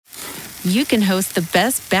you can host the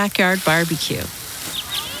best backyard barbecue.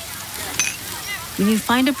 When you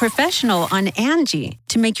find a professional on Angie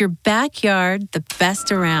to make your backyard the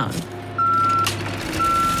best around.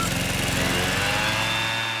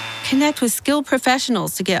 Connect with skilled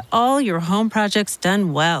professionals to get all your home projects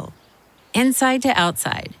done well. Inside to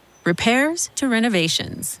outside, repairs to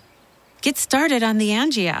renovations. Get started on the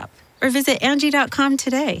Angie app or visit Angie.com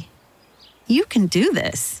today. You can do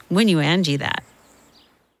this when you Angie that.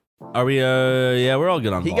 Are we, yeah, we're all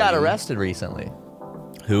good on He volume. got arrested recently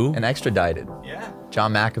Who? and extradited. Yeah.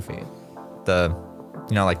 John McAfee. The,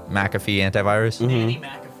 like McAfee antivirus? Danny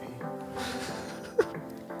McAfee.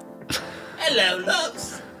 Hello,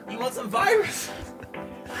 loves. You want some virus?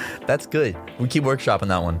 That's good. We keep workshopping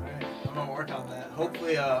that one. Alright, I'm gonna work on that.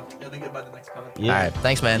 Hopefully, it'll be good by the next comment. Yeah. All right.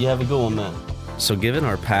 Thanks, man. You have a good one, man. So given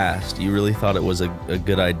our past, you really thought it was a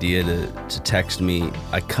good idea to text me,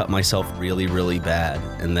 I cut myself really, really bad,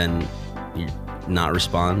 and then you not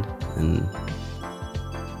respond? And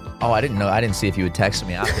Oh, I didn't know. I didn't see if you would text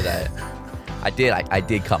me after that. I did. I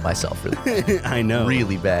did cut myself really, I know.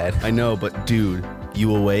 really bad. I know, but dude,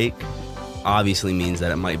 you awake obviously means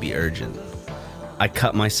that it might be urgent. I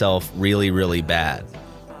cut myself really, really bad.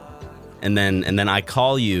 And then I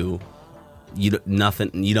call you, you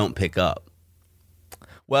don't pick up.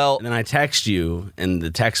 Well, And then I text you, and the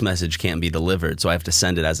text message can't be delivered, so I have to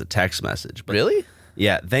send it as a text message. But really?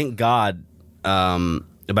 yeah, thank God.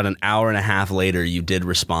 About an hour and a half later, you did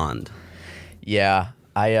respond. Yeah.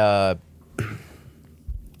 I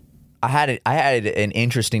had an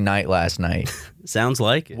interesting night last night. Sounds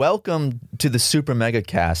like it. Welcome to the Super Mega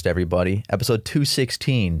Cast, everybody. Episode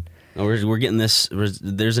 216. We're getting this.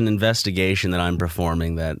 There's an investigation that I'm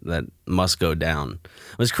performing that must go down.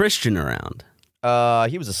 Was Christian around?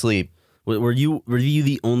 He was asleep. Were you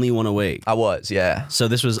the only one awake? I was, yeah. So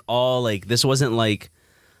this was all like, this wasn't like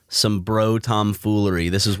some bro tomfoolery.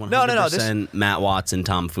 This is 100% No, Matt Watson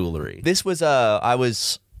tomfoolery. This was I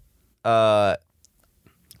was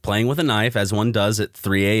Playing with a knife, as one does at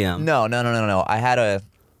 3 a.m. No. I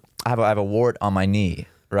have a wart on my knee,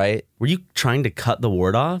 right? Were you trying to cut the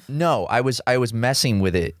wart off No, I was messing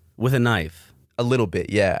with it with a knife? a little bit,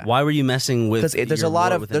 yeah. Why were you messing with? Because there's your a lot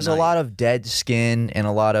wart of with there's a a knife? lot of dead skin and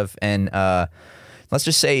a lot of let's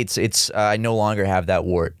just say it's I no longer have that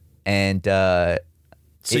wart and So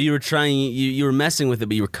you were trying, you were messing with it,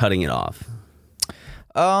 but you were cutting it off.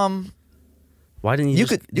 Why didn't you? You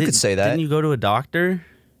just- could say that. Didn't you go to a doctor?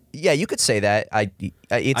 yeah, you could say that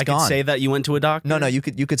it's I gone. could say that you went to a doctor. No, you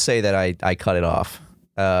could say that I cut it off,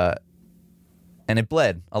 and it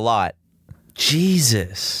bled a lot.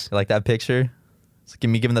 Jesus. You like that picture? It's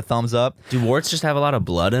giving the thumbs up. Do warts just have a lot of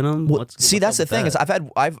blood in them? See, that's the thing is I've had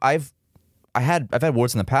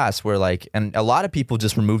warts in the past where and a lot of people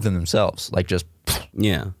just remove them themselves, just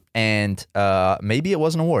yeah, and maybe it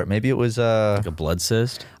wasn't a wart, maybe it was like a blood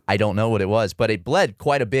cyst. I don't know what it was, but it bled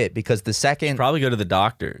quite a bit because the second Probably go to the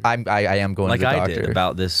doctor. I am going like to the I doctor. did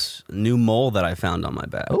about this new mole that I found on my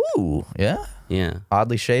back. Ooh, yeah, Yeah,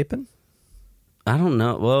 oddly shapen. I don't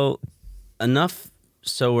know. Well, enough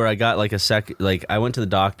so where I got I went to the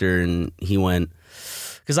doctor and he went,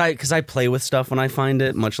 because I play with stuff when I find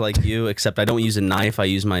it, much like you, except I don't use a knife. I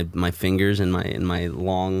use my fingers and my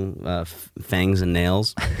long fangs and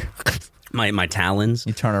nails, my talons.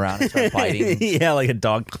 You turn around and start biting, Yeah, like a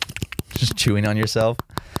dog. just chewing on yourself.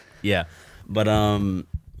 Yeah, but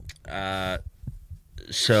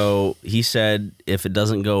so he said if it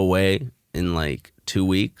doesn't go away in 2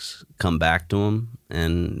 weeks, come back to him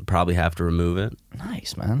and probably have to remove it.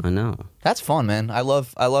 Nice, man. I know. That's fun, man. I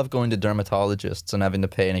love going to dermatologists and having to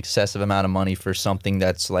pay an excessive amount of money for something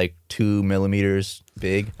that's 2 millimeters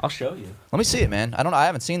big. I'll show you. Let me see it, man. I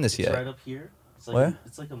haven't seen this yet. up here. It's Where?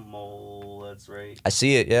 It's like a mole. That's right. I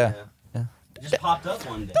see it. Yeah. It just popped up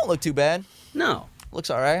one day. Don't look too bad. No, Looks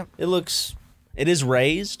all right. it is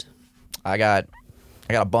raised, I got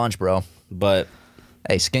a bunch, bro. but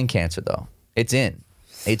Hey, skin cancer though. It's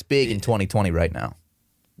It's big in 2020 right now.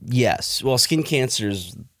 yes. Well, skin cancer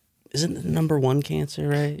isn't the number one cancer,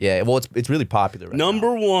 right? Yeah. Well, it's really popular right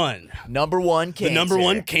Number one. now. Number one cancer. The number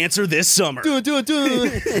one cancer this summer.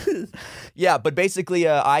 Yeah, but basically,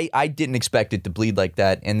 I didn't expect it to bleed like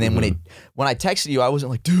that. And then when I texted you, I wasn't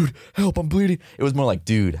like, dude, help, I'm bleeding. It was more like,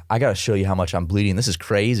 dude, I gotta show you how much I'm bleeding. This is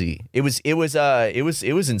crazy. It was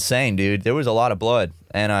insane, dude. There was a lot of blood,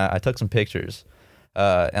 and I took some pictures.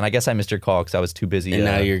 And I guess I missed your call because I was too busy. And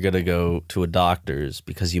now you're gonna go to a doctor's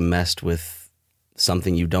because you messed with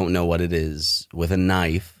something you don't know what it is with a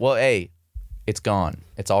knife. Well, hey, it's gone.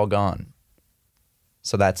 It's all gone.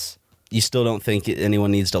 So that's. You still don't think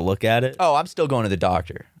anyone needs to look at it? Oh, I'm still going to the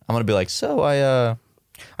doctor. I'm gonna be like, so I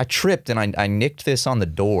I tripped and I nicked this on the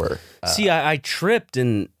door. See, I tripped,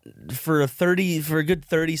 and for a good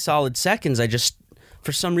 30 solid seconds, I just,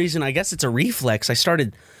 for some reason, I guess it's a reflex, I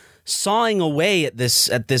started sawing away at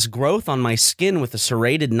this growth on my skin with a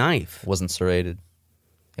serrated knife. It wasn't serrated.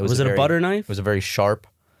 Was it a butter knife? It was a very sharp,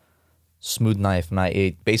 smooth knife, and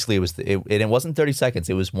it wasn't 30 seconds.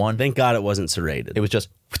 It was one. Thank God it wasn't serrated. It was just.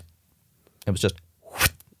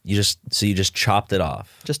 You just chopped it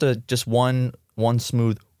off. Just one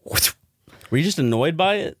smooth. Were you just annoyed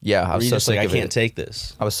by it? Yeah, I was so sick I of can't it. take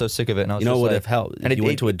this. I was so sick of it, and I was You know just what would like, have helped? And You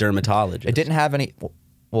went to a dermatologist. It didn't have any.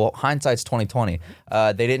 Well, hindsight's 20/20.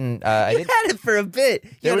 They didn't. I didn't. had it for a bit.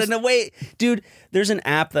 There was- Wait, dude. There's an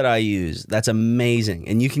app that I use that's amazing,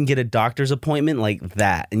 and you can get a doctor's appointment like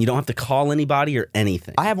that, and you don't have to call anybody or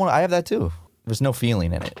anything. I have one. I have that too. There's no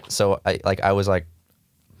feeling in it, so I was like,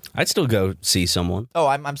 I'd still go see someone.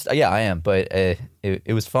 oh, yeah, I am, but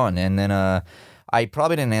it was fun, and then I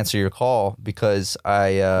probably didn't answer your call because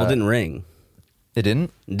Well, it didn't ring. it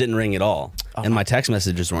didn't. It didn't ring at all, and my text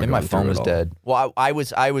messages weren't. Maybe my going phone through was at all. dead. Well,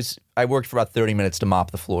 I worked for about 30 minutes to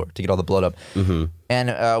mop the floor to get all the blood up,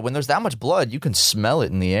 and when there's that much blood, you can smell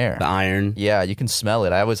it in the air. The iron. Yeah, you can smell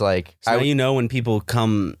it. I was like, So now you know when people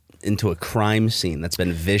come into a crime scene that's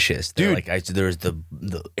been vicious. They're Dude. like,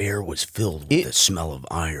 the air was filled with the smell of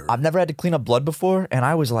iron. I've never had to clean up blood before, and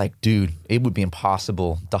I was like, dude, it would be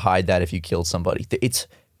impossible to hide that if you killed somebody. It's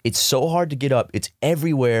so hard to get up. It's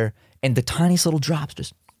everywhere, and the tiniest little drops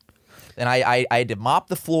just. And I had to mop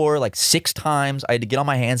the floor like 6 times. I had to get on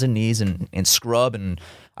my hands and knees and scrub, and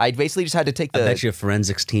I basically just had to take the. I bet you a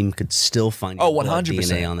forensics team could still find your blood 100%.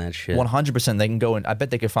 DNA on that shit. 100%. They can go and I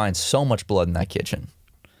bet they could find so much blood in that kitchen.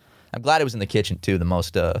 I'm glad it was in the kitchen too, the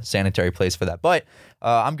most sanitary place for that. But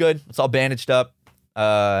I'm good. It's all bandaged up.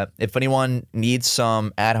 If anyone needs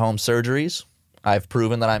some at-home surgeries, I've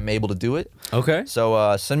proven that I'm able to do it. Okay.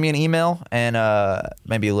 So send me an email and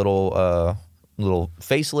maybe a little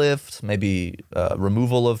facelift, maybe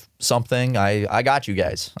removal of something. I got you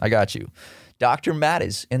guys. I got you. Dr. Matt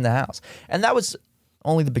is in the house. And that was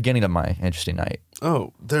only the beginning of my interesting night.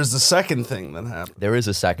 Oh, there's the second thing that happened. There is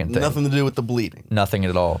a second thing. Nothing to do with the bleeding. Nothing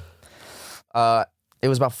at all. It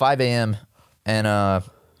was about 5 a.m. and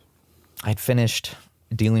I'd finished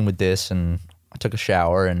dealing with this, and I took a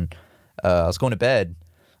shower, and I was going to bed,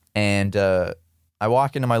 and I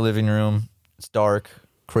walk into my living room. It's dark.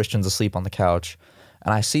 Christian's asleep on the couch,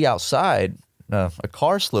 and I see outside a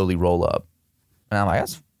car slowly roll up, and I'm like,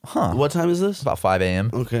 What time is this? about 5 a.m.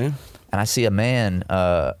 Okay. and I see a man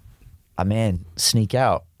sneak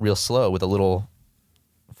out real slow with a little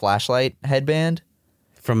flashlight headband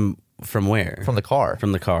From where? from the car.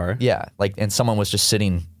 From the car. Yeah, like, and someone was just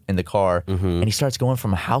sitting in the car, and he starts going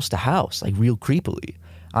from house to house, like real creepily.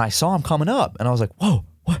 And I saw him coming up, and I was like, "Whoa,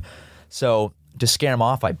 what?" So to scare him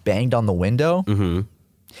off, I banged on the window, and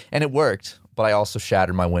it worked. But I also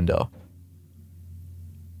shattered my window.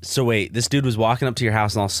 So wait, this dude was walking up to your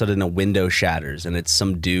house, and all of a sudden a window shatters, and it's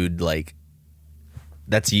some dude like.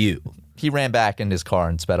 That's you. He ran back in his car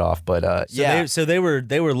and sped off. But So they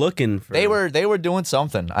were looking for. they were doing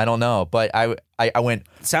something. I don't know, but I went.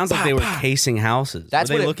 Sounds like they were casing houses. That's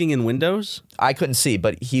were they what it- looking in windows? I couldn't see,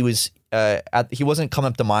 but he was. He wasn't coming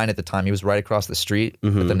up to mine at the time. He was right across the street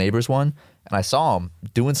with the neighbor's one, and I saw him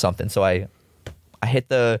doing something. So I hit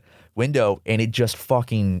the window, and it just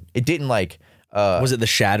fucking. It didn't like. Was it the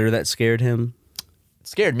shatter that scared him? It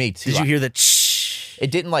scared me too. Did you hear the? Shh? It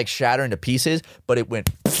didn't like shatter into pieces, but it went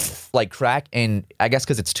like crack, and I guess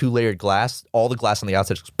because it's 2-layered glass, all the glass on the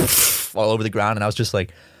outside just all over the ground, and I was just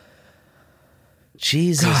like,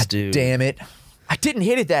 Jesus, God dude. damn it! I didn't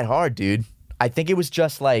hit it that hard, dude. I think it was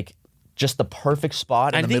just the perfect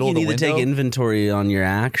spot in I the think middle you of the need window. to take inventory on your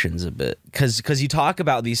actions a bit, because you talk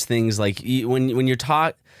about these things like when you're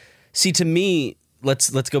talk. See, to me, let's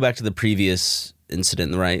go back to the previous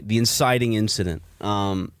incident, right? The inciting incident.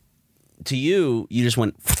 To you just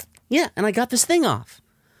went, yeah, and I got this thing off.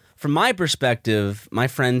 From my perspective, my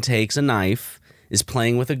friend takes a knife, is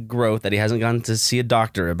playing with a growth that he hasn't gone to see a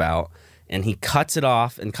doctor about, and he cuts it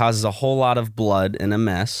off and causes a whole lot of blood and a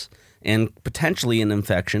mess and potentially an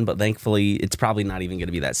infection, but thankfully it's probably not even going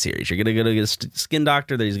to be that serious. You're going to go to a skin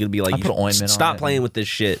doctor, that he's going to be like, I put ointment on stop it. playing with this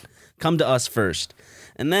shit. Come to us first.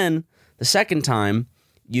 And then the second time,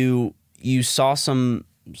 you saw some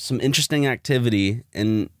interesting activity,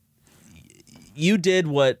 and you did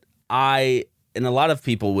what I and a lot of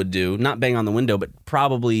people would do, not bang on the window, but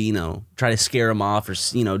probably, try to scare him off or,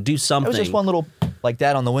 do It something. was just one little like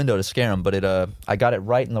that on the window to scare him, but I got it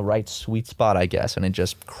right in the right sweet spot, I guess, and it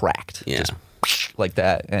just cracked. Yeah. Just like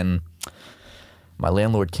that. And my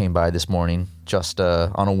landlord came by this morning just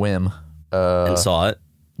on a whim. And saw it.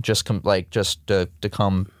 just to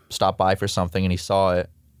come stop by for something, and he saw it,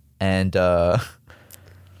 and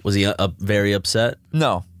Was he very upset?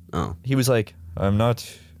 no, Oh. he was like, I'm not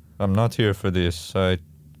here for this. I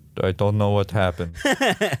don't know what happened.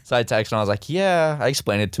 So I texted him. I was like, yeah. I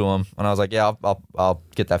explained it to him, and I was like, yeah, I'll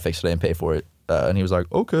get that fixed today and pay for it. And he was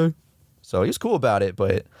like, okay. So he was cool about it,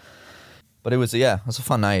 but it was a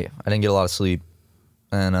fun night. I didn't get a lot of sleep,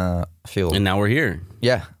 and I feel And now we're here.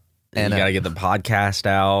 yeah. And you got to get the podcast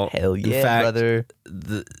out. Hell yeah, In fact, brother.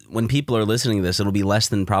 When people are listening to this, it'll be less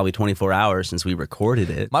than probably 24 hours since we recorded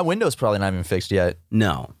it. My window's probably not even fixed yet.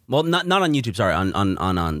 No. Well, not on YouTube, sorry. On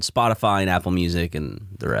Spotify and Apple Music and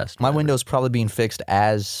the rest. My whatever. window's probably being fixed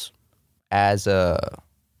as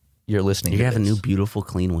you're listening. You to have a this. new, beautiful,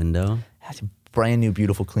 clean window. That's a brand new,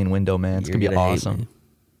 beautiful, clean window, man. It's You're gonna be gonna hate awesome. me.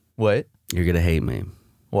 What? You're going to hate me.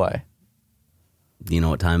 Why? Do you know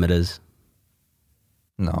what time it is?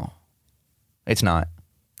 No, it's not.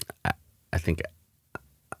 I think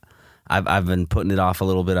I've been putting it off a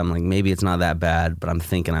little bit. I'm like, maybe it's not that bad, but I'm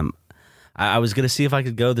thinking I was gonna see if I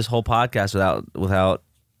could go this whole podcast without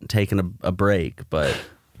taking a break, but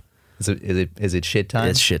Is it shit time?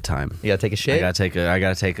 it's shit time. You gotta take a shit. I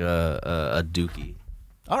gotta take a dookie.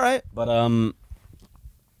 All right. But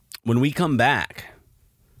when we come back,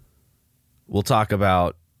 we'll talk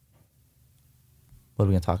about What are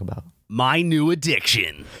we gonna talk about? my new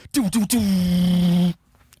addiction.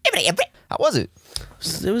 How was it?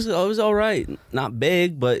 It was all right. Not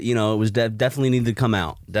big, but it was definitely needed to come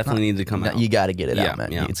out. Definitely needed to come out. You got to get it Yeah, out,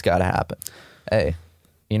 man. yeah. It's got to happen. Hey,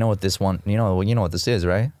 you know what this one? You know what this is,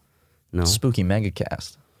 right? No, Spooky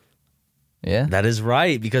Megacast. Yeah. that is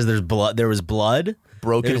right because there's blood. There was blood.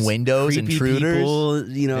 Broken There's windows, creepy intruders. People,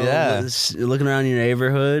 Yeah. looking around your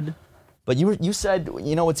neighborhood. But you said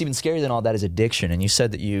what's even scarier than all that is addiction, and you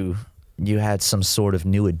said that you had some sort of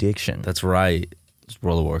new addiction. That's right. It's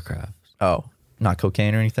World of Warcraft. Oh, not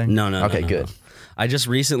cocaine or anything? No. Okay, no, good. no. I just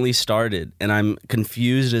recently started, and I'm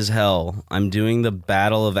confused as hell. I'm doing the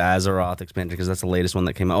Battle of Azeroth expansion because that's the latest one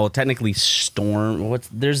that came out. Oh, technically Storm.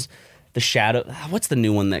 There's the Shadow. What's the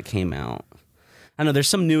new one that came out? I know there's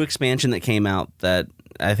some new expansion that came out that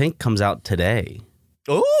I think comes out today,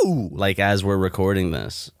 Ooh. like as we're recording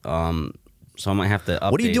this. So I might have to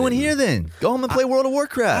update What are you doing it. here then? Go home and play World of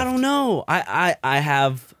Warcraft. I don't know. I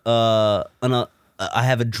have I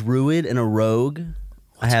have a druid and a rogue.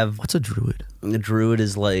 What's a druid? A druid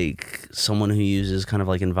is like someone who uses kind of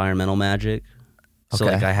like environmental magic. So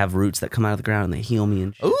Okay. like I have roots that come out of the ground and they heal me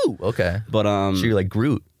and shit. Ooh, okay. But So you're like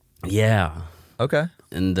Groot. yeah. Okay.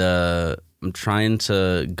 And I'm trying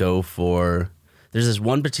to go for there's this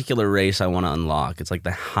one particular race I want to unlock. It's like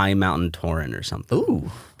the High Mountain Tauren or something.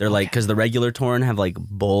 Ooh. They're like because the regular Tauren have like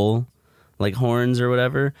bull like horns or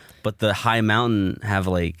whatever, but the High Mountain have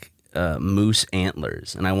like moose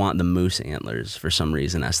antlers, and I want the moose antlers for some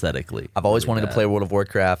reason aesthetically. I've always wanted to play World of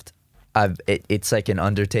Warcraft. It's like an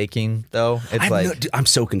undertaking though. It's Dude, I'm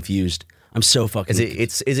so confused. I'm so fucking.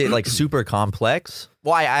 is it like super complex?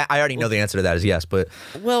 Well, I already know the answer to that is yes, but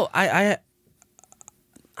Well, I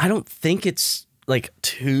don't think it's like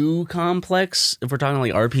too complex if we're talking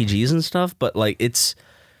like RPGs and stuff, but like it's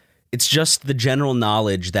just the general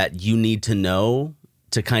knowledge that you need to know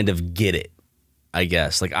to kind of get it, I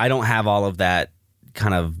guess. Like I don't have all of that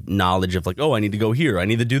kind of knowledge of like, oh, I need to go here, I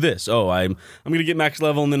need to do this. Oh, I'm going to get max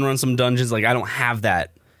level and then run some dungeons. Like I don't have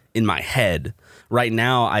that in my head. Right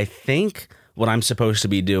now, I think what I'm supposed to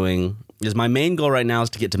be doing is my main goal right now is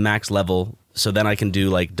to get to max level so then I can do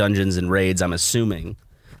like dungeons and raids, I'm assuming.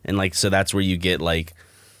 And like so that's where you get like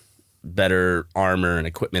better armor and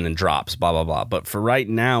equipment and drops, blah blah blah. But for right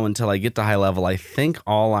now, until I get to high level, I think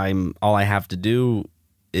all I have to do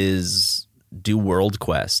is do world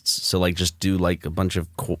quests. So like just do like a bunch of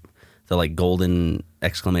the like golden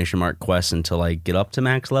exclamation mark quests until I get up to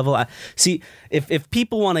max level. See if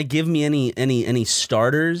people want to give me any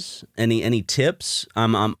starters, any tips,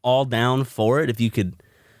 I'm all down for it. If you could,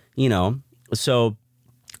 so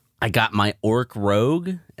I got my orc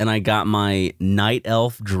rogue and I got my night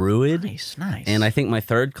elf druid. nice. And I think my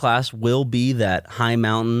third class will be that high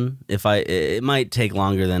mountain. It might take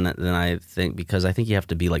longer than I think because I think you have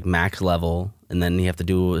to be like max level and then you have to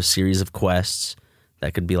do a series of quests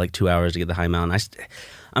that could be like 2 hours to get the high mountain.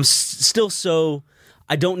 I'm still so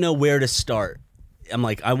I don't know where to start. I'm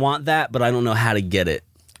like I want that, but I don't know how to get it.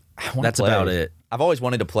 That's about it. I've always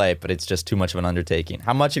wanted to play, but it's just too much of an undertaking.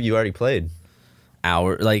 How much have you already played?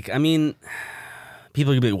 I mean,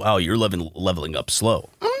 people could be, wow, you're leveling up slow.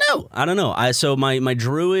 I don't know. So my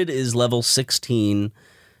druid is level 16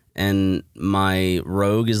 and my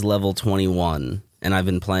rogue is level 21 and I've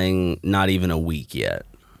been playing not even a week yet.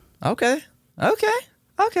 Okay.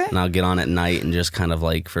 Okay. And I'll get on at night and just kind of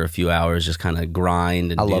like for a few hours, just kind of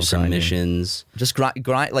grind and I do love some grinding. missions. Just grind.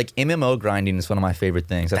 Like MMO grinding is one of my favorite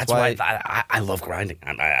things. That's why I love grinding.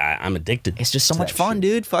 I'm addicted. it's just so to much that fun, shit.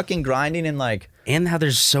 dude. Fucking grinding and like. And how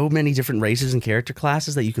there's so many different races and character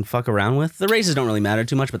classes that you can fuck around with. The races don't really matter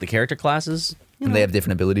too much, but the character classes, And they have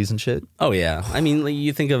different abilities and shit. oh yeah. I mean, like,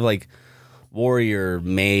 you think of like warrior,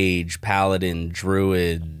 mage, paladin,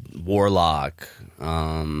 druid, warlock,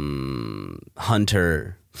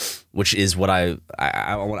 hunter, which is what I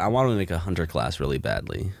want to make a hunter class really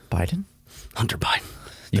badly. Biden. Hunter Biden.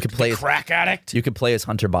 You could play. Crack addict. You could play as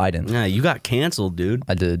Hunter Biden. Yeah, you got canceled, dude,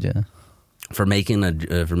 I did, yeah. for making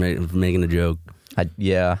a for making a joke. I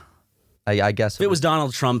guess If it was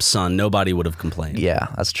Donald Trump's son, nobody would have complained. Yeah,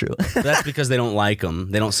 that's true. But that's because they don't like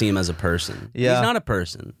him. They don't see him as a person. Yeah. He's not a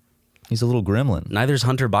person. He's a little gremlin. Neither is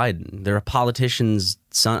Hunter Biden. They're a politician's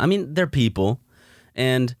son. I mean, they're people,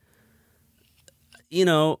 and you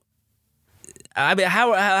know, I mean,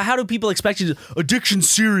 how do people expect you to? Addiction's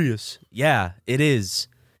serious. Yeah, it is.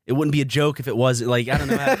 It wouldn't be a joke if it was. Like, I don't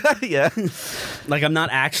know. Yeah. Like, I'm not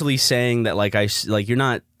actually saying that. Like, you're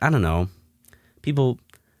not. I don't know. People.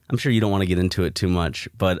 I'm sure you don't want to get into it too much,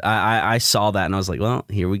 but I saw that and I was like, well,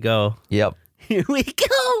 here we go. Yep. Here we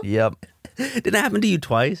go. Yep. Did it happen to you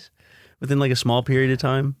twice within like a small period of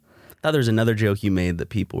time? I thought there was another joke you made that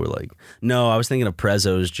people were like, no, I was thinking of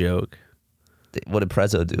Prezzo's joke. What did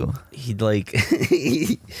Prezzo do? He like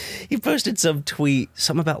he posted some tweet,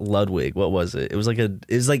 something about Ludwig. What was it? It was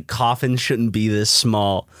like coffins shouldn't be this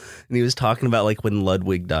small, and he was talking about like when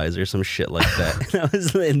Ludwig dies or some shit like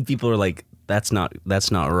that. And people were like, that's not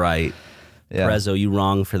right. Yeah. Prezzo, you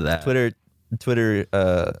wrong for that. Twitter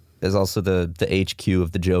is also the HQ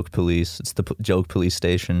of the joke police. It's the joke police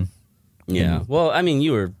station. Yeah. Well, I mean,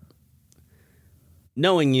 you were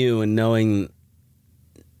knowing you and knowing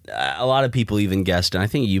a lot of people even guessed, and I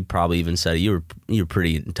think you probably even said it, you were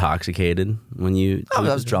pretty intoxicated when you. I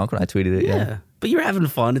was drunk when I tweeted it. Yeah. But you were having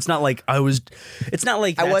fun. It's not like I was. It's not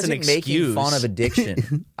like that's I wasn't an excuse. making fun of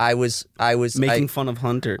addiction. I was making fun of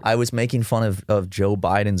Hunter. I was making fun of Joe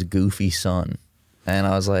Biden's goofy son, and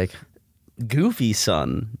I was like, Goofy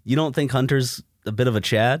son. You don't think Hunter's a bit of a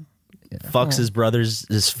Chad? Fucks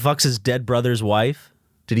his dead brother's wife.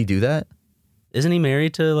 did he do that? Isn't he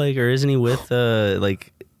married to like, or isn't he with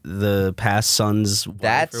like the past son's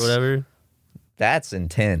wife or whatever? That's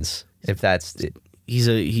intense. If that's it. He's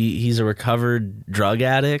a recovered drug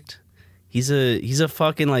addict. He's a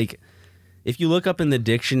fucking like. If you look up in the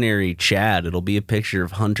dictionary, Chad, it'll be a picture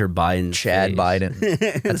of Hunter Biden's Chad face.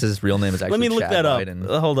 Biden. That's his real name. Is actually Let me look Chad that up.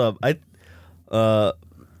 Biden. Hold up.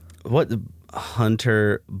 What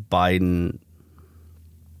Hunter Biden?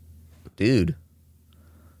 Dude.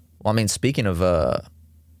 Well, I mean, speaking of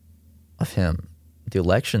him, the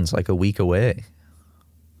election's like a week away.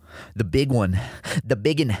 The big one. The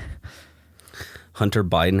biggin. Hunter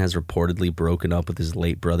Biden has reportedly broken up with his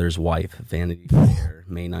late brother's wife, Vanity Fair,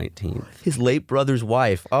 May 19th. His late brother's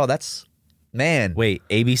wife. Oh, that's... Man. Wait,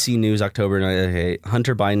 ABC News, October 9th. Okay.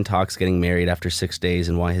 Hunter Biden talks getting married after 6 days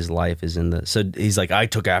and why his life is in the... So he's like, I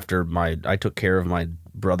took care of my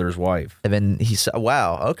brother's wife. And then he said,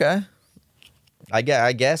 wow, okay. I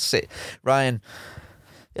guess, Ryan,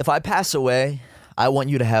 if I pass away, I want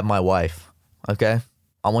you to have my wife, okay?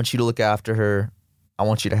 I want you to look after her. I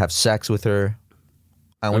want you to have sex with her.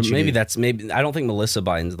 I want you maybe to... I don't think Melissa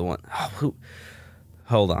Biden's the one.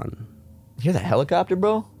 Hold on. You hear that helicopter,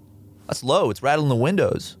 bro? That's low. It's rattling the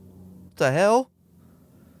windows. What the hell?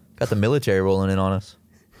 Got the military rolling in on us.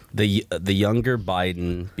 The younger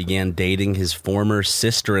Biden began dating his former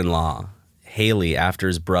sister-in-law, Haley, after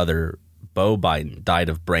his brother, Beau Biden, died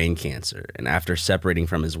of brain cancer, and after separating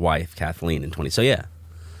from his wife, Kathleen, in 20. So yeah.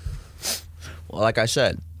 Well, like I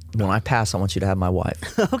said, when I pass, I want you to have my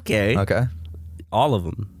wife. Okay. Okay? All of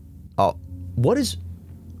them. Oh, what is...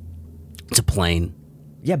 It's a plane.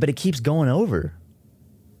 Yeah, but it keeps going over.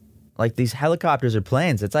 Like these helicopters or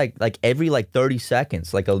planes, it's like every 30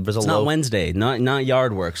 seconds. There's a It's low. not Wednesday, not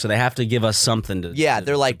yard work, so they have to give us something to. Yeah,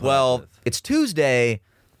 they're like, to put up well, with. it's Tuesday,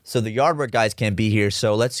 so the yard work guys can't be here.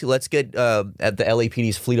 So let's get at the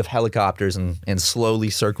LAPD's fleet of helicopters and slowly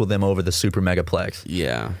circle them over the super megaplex.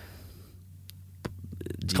 Yeah.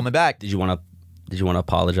 It's coming back. Did you want to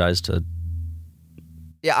apologize to?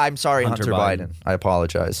 Yeah, I'm sorry, Hunter Hunter Biden. Biden. I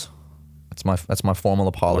apologize. That's my formal I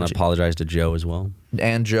want to apology. apologize to Joe as well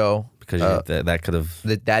And Joe, because that could have.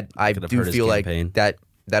 that I could have do hurt his feel like campaign. that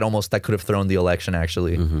could have thrown the election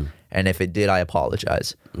actually. And if it did, I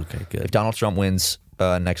apologize. Okay, good. If Donald Trump wins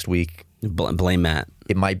next week, Blame Matt.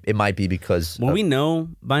 it might be because Will we know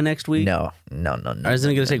by next week? no. Or isn't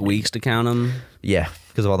it going to take weeks to count them? Yeah,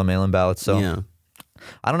 because of all the mail-in ballots. So Yeah.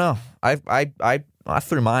 I don't know. I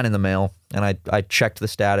threw mine in the mail and I checked the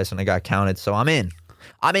status and I got counted. So I'm in.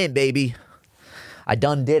 I'm in, baby. I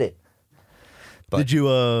done did it. But, did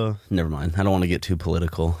you? Never mind. I don't want to get too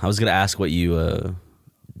political. I was gonna ask what you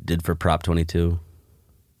did for Prop 22.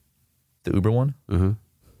 The Uber one? Mm-hmm.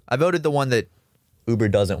 I voted the one that Uber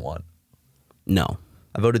doesn't want. No.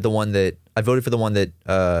 I voted for the one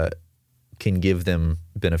that can give them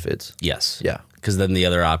benefits. Yes. Yeah. Because then the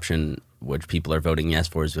other option, which people are voting yes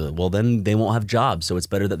for, is well, then they won't have jobs, so it's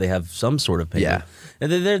better that they have some sort of payment. Yeah.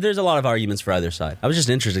 And there's a lot of arguments for either side. I was just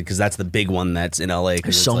interested because that's the big one that's in LA.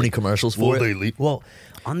 There's so many commercials for it. Well,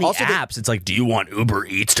 on the Also, apps, it's like, do you want Uber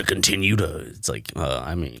Eats to continue to? It's like,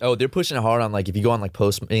 I mean, Oh, they're pushing it hard on, like, if you go on like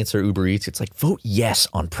Postmates or Uber Eats, it's like, vote yes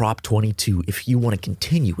on Prop 22 if you want to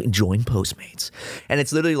continue enjoying Postmates. And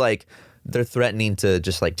it's literally like they're threatening to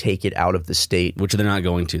just like take it out of the state. which they're not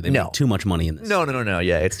going to. They No. make too much money in this. No.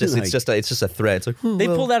 Yeah, it's just Like- it's just a threat. It's like They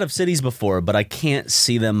pulled out of cities before, but I can't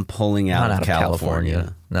see them pulling out, Not of, out of California.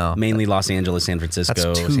 California. No. Mainly Los Angeles, San Francisco,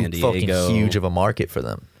 that's too San Diego. fucking huge of a market for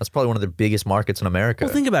them. That's probably one of the biggest markets in America.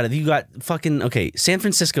 Well, think about it. You got fucking San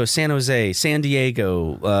Francisco, San Jose, San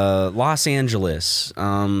Diego, Los Angeles.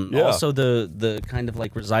 Also the kind of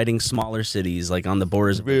like residing smaller cities, like on the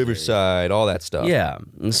borders. of those areas. Riverside, all that stuff. Yeah.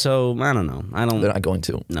 And so I don't know. I don't. They're not going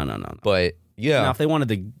to. No. But yeah, Now, if they wanted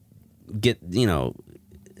to get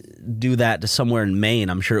do that to somewhere in Maine,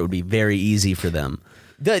 I'm sure it would be very easy for them.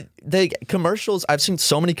 the commercials, I've seen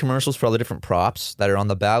so many commercials for all the different props that are on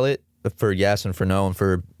the ballot for yes and for no and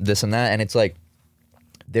for this and that, and it's like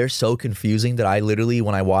they're so confusing that I literally,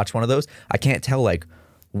 when I watch one of those, I can't tell like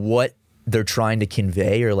what they're trying to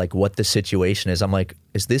convey or like what the situation is. I'm like,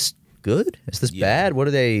 is this good? Is this bad? What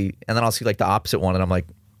are they? And then I'll see like the opposite one and I'm like,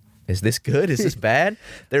 is this good? Is this bad?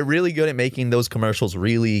 They're really good at making those commercials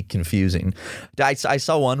really confusing. I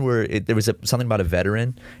saw one where there was something about a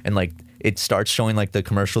veteran, and like it starts showing like the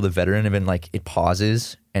commercial of the veteran, and then like it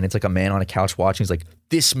pauses, and it's like a man on a couch watching. He's like,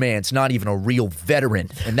 "This man's not even a real veteran,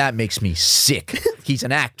 and that makes me sick. He's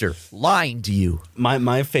an actor lying to you."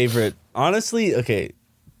 My favorite, honestly, okay,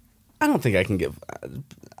 I don't think I can get.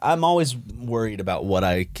 I'm always worried about what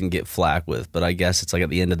I can get flack with, but I guess it's like at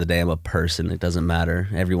the end of the day, I'm a person. It doesn't matter.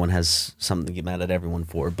 Everyone has something to get mad at everyone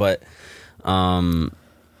for. But I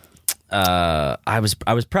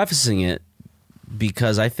was prefacing it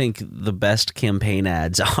because I think the best campaign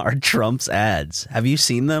ads are Trump's ads. Have you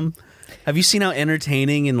seen them? Have you seen how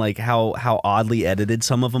entertaining and like how oddly edited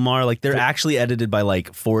some of them are? Like they're actually edited by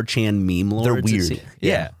like 4chan meme lords. They're weird.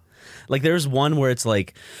 Yeah. Like there's one where it's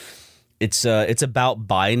like it's about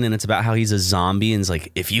Biden and it's about how he's a zombie and it's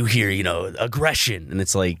like if you hear aggression and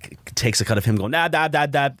it's like takes a cut of him going da da da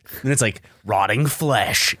da and it's like rotting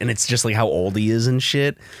flesh and it's just like how old he is and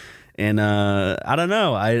shit. And I don't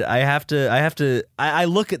know. I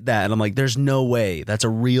look at that and I'm like, there's no way that's a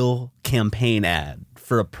real campaign ad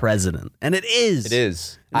for a president, and it is. It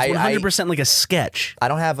is. It's 100% like a sketch. I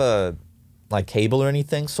don't have a like cable or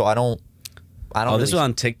anything, so I don't. Oh, this was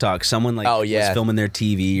on TikTok. Someone like was filming their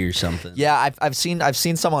TV or something. Yeah, I've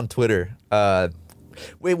seen some on Twitter.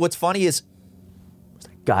 Wait, what's funny is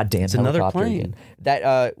goddamn another helicopter plane. again.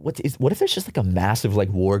 That what if there's just like a massive like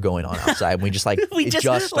war going on outside and we just like We it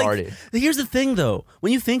just started. Like, here's the thing though.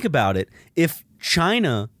 When you think about it, if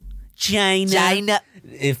China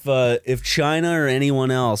if China or anyone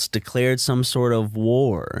else declared some sort of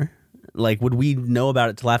war, like would we know about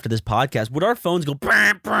it till after this podcast? Would our phones go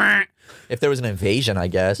brr, brr? If there was an invasion, I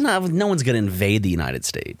guess. No one's gonna invade the United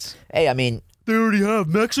States. Hey, I mean, They already have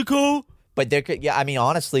Mexico. but there could. Yeah, I mean,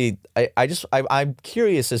 honestly, I'm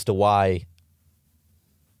curious as to why.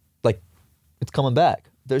 Like, it's coming back.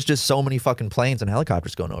 There's just so many fucking planes and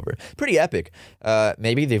helicopters going over. Pretty epic.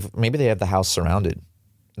 Maybe they have the house surrounded.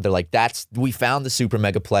 They're like, we found the super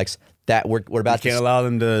megaplex that we're about to. allow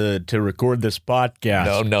them to record this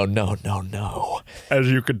podcast. No. As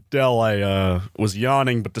you could tell, I was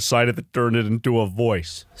yawning, but decided to turn it into a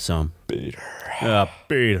voice. So Peter.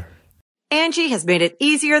 Angie has made it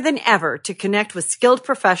easier than ever to connect with skilled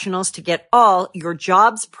professionals to get all your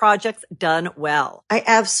jobs projects done well. I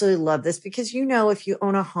absolutely love this because, if you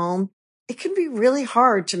own a home, it can be really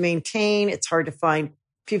hard to maintain. It's hard to find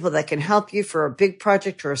people that can help you for a big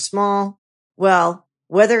project or a small. Well,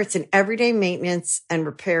 whether it's in everyday maintenance and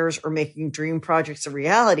repairs or making dream projects a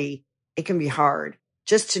reality, it can be hard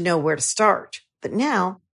just to know where to start. But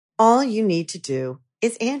now all you need to do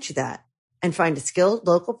is Angie that and find a skilled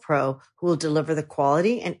local pro who will deliver the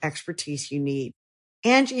quality and expertise you need.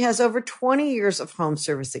 Angie has over 20 years of home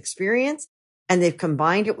service experience, and they've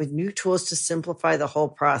combined it with new tools to simplify the whole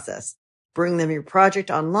process. Bring them your project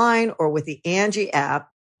online or with the Angie app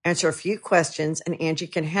answer a few questions, and Angie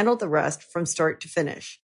can handle the rest from start to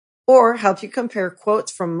finish. Or help you compare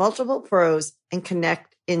quotes from multiple pros and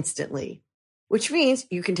connect instantly. Which means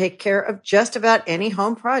you can take care of just about any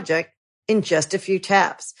home project in just a few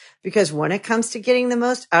taps. Because when it comes to getting the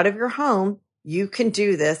most out of your home, you can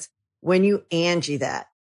do this when you Angie that.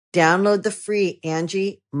 Download the free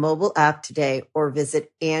Angie mobile app today or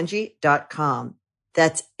visit Angie.com.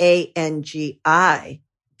 That's ANGI.com.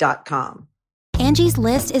 Angie's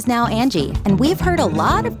List is now Angie, and we've heard a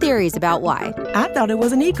lot of theories about why. I thought it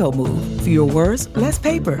was an eco move. Fewer words, less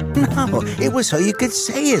paper. No, it was so you could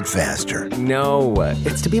say it faster. No,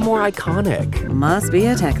 it's to be more iconic. Must be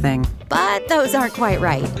a tech thing. But those aren't quite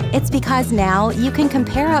right. It's because now you can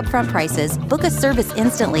compare upfront prices, book a service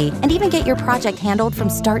instantly, and even get your project handled from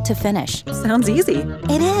start to finish. Sounds easy.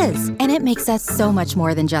 It is, and it makes us so much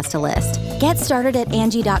more than just a list. Get started at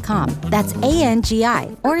Angie.com. That's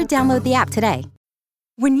ANGI, or download the app today.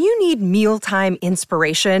 When you need mealtime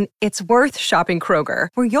inspiration, it's worth shopping Kroger,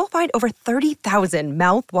 where you'll find over 30,000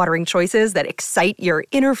 mouth-watering choices that excite your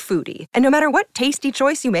inner foodie. And no matter what tasty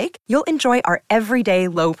choice you make, you'll enjoy our everyday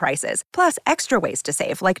low prices, plus extra ways to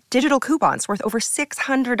save, like digital coupons worth over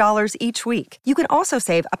 $600 each week. You can also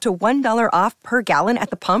save up to $1 off per gallon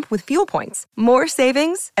at the pump with fuel points. More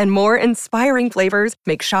savings and more inspiring flavors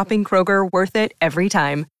make shopping Kroger worth it every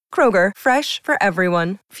time. Kroger, fresh for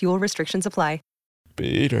everyone. Fuel restrictions apply.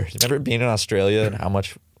 Peter, remember being in Australia and how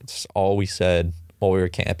much it's all we said while we were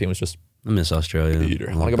camping was just, I miss Australia. Peter.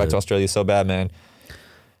 I want to go back to Australia so bad, man.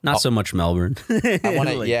 Not so much Melbourne. I want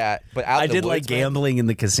to, yeah, but out I in the did woods, like gambling in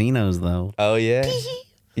the casinos though. Oh yeah,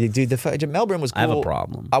 yeah, dude. Melbourne was cool. I have a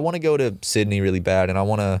problem. I want to go to Sydney really bad, and I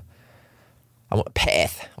want Perth. I want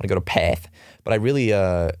to go to Perth, but I really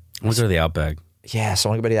I want to go to the Outback. Yeah, so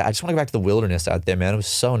I want to go back. I just want to go back to the wilderness out there, man. It was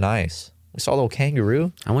so nice. We saw a little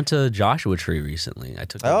kangaroo. I went to Joshua Tree recently. I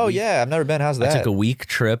took. Yeah, I've never been. How's that? I took a week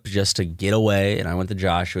trip just to get away, and I went to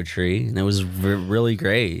Joshua Tree, and it was really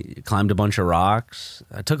great. Climbed a bunch of rocks.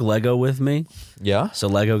 I took Lego with me. Yeah. So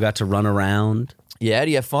Lego got to run around. Yeah,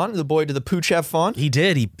 do you have fun? Did the pooch have fun? He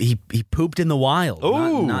did. He pooped in the wild.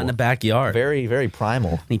 Oh, not in the backyard. Very, very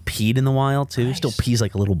primal. And he peed in the wild too. Nice. Still pees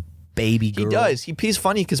like a little baby girl. He does. He pees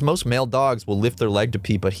funny because most male dogs will lift their leg to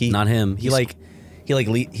pee, but not him. He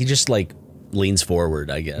just leans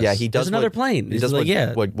forward, I guess. Yeah, he does. There's another plane. He does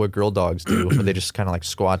what girl dogs do, where they just kind of like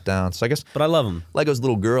squat down. So I guess. But I love him. Lego's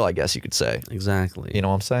little girl, I guess you could say. Exactly. You know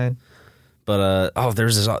what I'm saying? But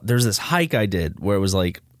there's this hike I did where it was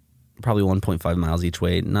like probably 1.5 miles each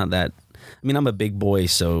way. Not that. I mean, I'm a big boy,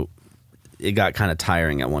 so it got kind of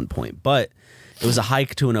tiring at one point. But it was a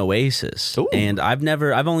hike to an oasis. Ooh. And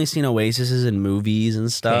I've only seen oases in movies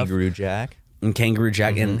and stuff. Kangaroo Jack.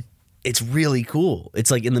 Mm-hmm. And it's really cool. It's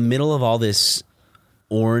like in the middle of all this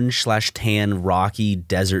orange/tan rocky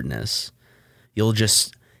desertness. You'll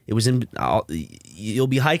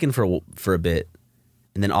be hiking for a bit,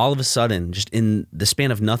 and then all of a sudden, just in the span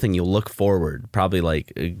of nothing, you'll look forward, probably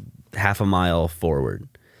like half a mile forward.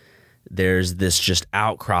 There's this just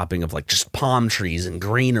outcropping of like just palm trees and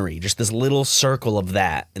greenery, just this little circle of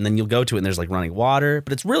that, and then you'll go to it and there's like running water,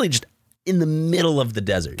 but it's really just in the middle of the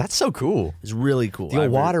desert. That's so cool. It's really cool. The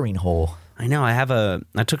old watering hole. I know.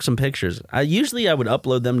 I took some pictures. I would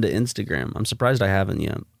upload them to Instagram. I'm surprised I haven't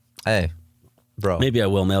yet. Hey, bro. Maybe I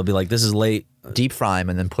will. Maybe I'll be like, this is late. Deep fry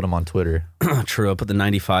them and then put them on Twitter. True. I'll put the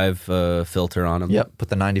 95 filter on them. Yep. Put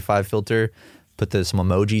the 95 filter. Put some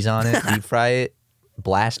emojis on it. Deep fry it.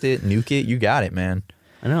 Blast it. Nuke it. You got it, man.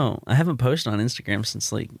 I know. I haven't posted on Instagram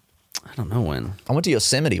since I don't know when. I went to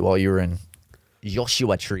Yosemite while you were in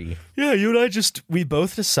Joshua Tree. Yeah, you and I we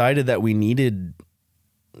both decided that we needed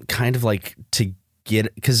kind of like to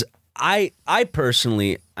get, because I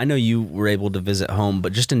personally, I know you were able to visit home,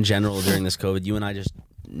 but just in general during this COVID, you and I just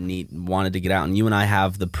wanted to get out, and you and I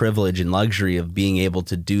have the privilege and luxury of being able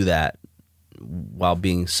to do that while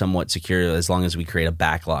being somewhat secure, as long as we create a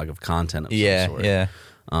backlog of content of some sort. Yeah.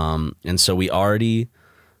 And so we already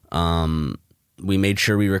we made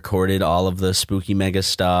sure we recorded all of the Spooky Mega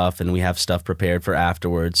stuff, and we have stuff prepared for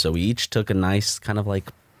afterwards. So we each took a nice kind of like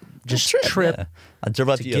just trip yeah. I drove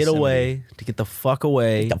out to get away, to get the fuck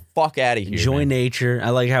away. Get the fuck out of here. Enjoy nature. I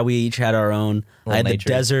like how we each had our own. I had nature.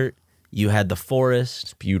 the desert. You had the forest.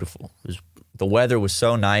 It's beautiful. The weather was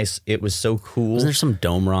so nice. It was so cool. Wasn't there some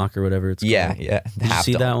dome rock or whatever it's called? Yeah. Did you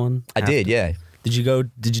see that one? I did, yeah. Did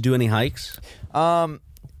you do any hikes?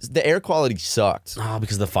 The air quality sucked. Oh,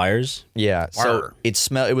 because of the fires? Yeah. So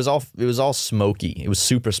it was all smoky. It was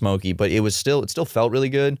super smoky, but it still felt really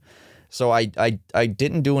good. So I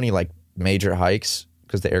didn't do any like major hikes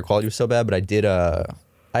because the air quality was so bad, but I did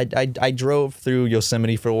I drove through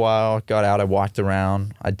Yosemite for a while. Got out. I walked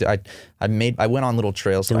around. I went on little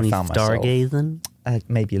trails that I found myself. Stargazing?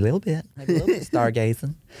 Maybe a little bit. Maybe a little bit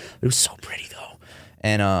stargazing. It was so pretty though.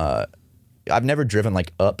 And I've never driven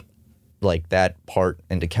like up like that part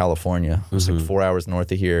into California. It was like 4 hours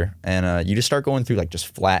north of here, and you just start going through like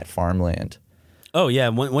just flat farmland. Oh yeah,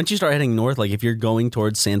 once you start heading north, like if you're going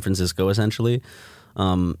towards San Francisco, essentially,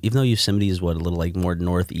 even though Yosemite is a little like more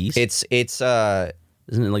northeast. It's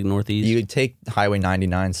isn't it like northeast? You take Highway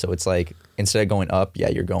 99, so it's like instead of going up,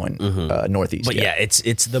 you're going northeast. But yeah,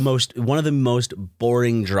 it's one of the most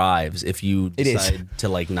boring drives if you decide to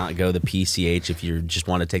like not go the PCH if you just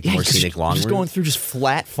want to take the more scenic long route. Just going through just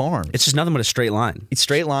flat farms. It's just nothing but a straight line. It's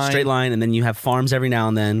straight line, and then you have farms every now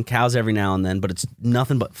and then, cows every now and then, but it's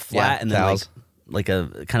nothing but flat and cows. then like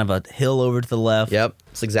a kind of a hill over to the left. Yep,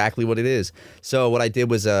 it's exactly what it is. So what I did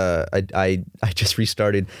was I just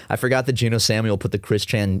restarted. I forgot that Geno Samuel put the Chris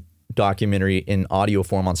Chan documentary in audio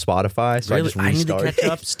form on Spotify, so really? I just restarted. I need to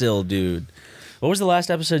catch up still, dude. What was the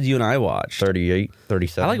last episode you and I watched? 38,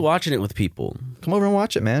 37. I like watching it with people. Come over and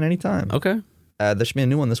watch it, man, anytime. Okay. There should be a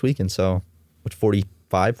new one this weekend, so which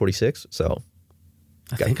 45, 46, so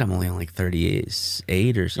I think I'm only on like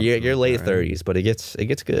 38 or something. Yeah, you're late right? 30s, but it gets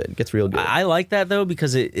good. It gets real good. I like that though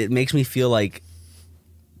because it makes me feel like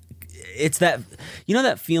it's that, you know,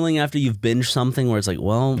 that feeling after you've binged something where it's like,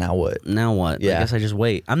 well, now what? Yeah. I guess I just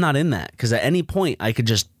wait. I'm not in that because at any point I could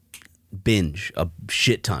just binge a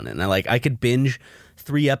shit ton, and I could binge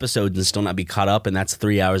 3 episodes and still not be caught up, and that's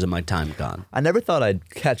 3 hours of my time gone. I never thought I'd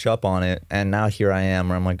catch up on it, and now here I am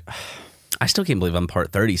where I'm like, I still can't believe I'm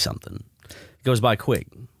part 30 something. It goes by quick.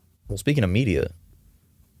 Well, speaking of media,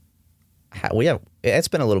 it's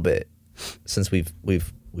been a little bit since we've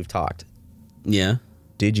talked. Yeah.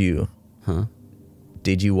 Did you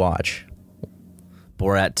watch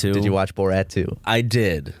Borat 2? Did you watch Borat 2? I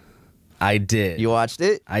did. You watched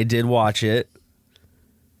it? I did watch it.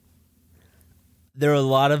 There are a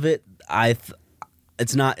lot of it.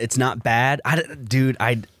 It's not bad.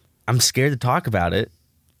 I'm scared to talk about it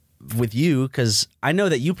with you because I know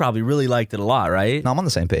that you probably really liked it a lot, right? No, I'm on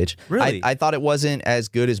the same page. Really? I thought it wasn't as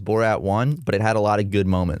good as Borat 1, but it had a lot of good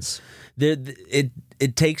moments.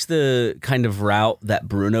 It takes the kind of route that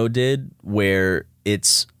Bruno did, where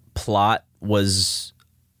its plot was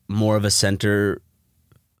more of a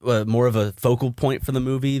focal point for the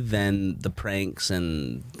movie than the pranks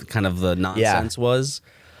and kind of the nonsense was.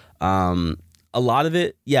 A lot of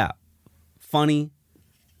it, funny,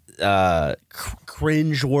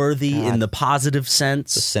 cringe-worthy in the positive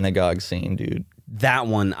sense. The synagogue scene, dude. That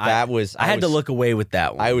one, I had to look away with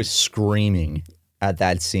that one. I was screaming at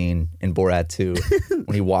that scene in Borat 2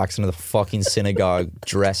 when he walks into the fucking synagogue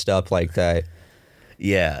dressed up like that.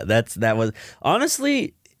 Yeah, that was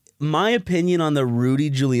honestly my opinion on the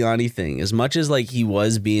Rudy Giuliani thing. As much as like he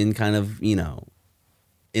was being kind of,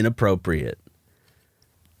 inappropriate,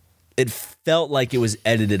 it felt like it was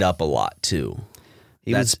edited up a lot too.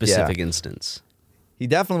 That specific instance. He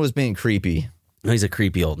definitely was being creepy. No, he's a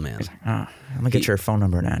creepy old man. He's like, I'm gonna get your phone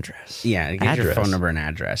number and address. Yeah, get your phone number and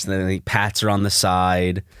address. And then he pats her on the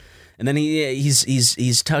side. And then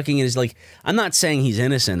he's tucking it. He's like, I'm not saying he's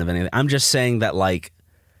innocent of anything. I'm just saying that like,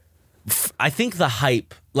 I think the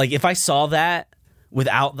hype, like if I saw that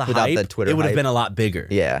without the hype, that Twitter it would have hype. been a lot bigger.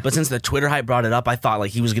 Yeah. But since the Twitter hype brought it up, I thought like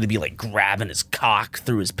he was going to be like grabbing his cock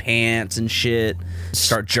through his pants and shit,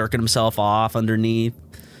 start jerking himself off underneath.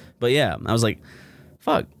 But yeah, I was like,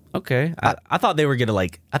 fuck, okay. I thought they were going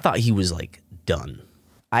to I thought he was like done.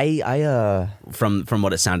 From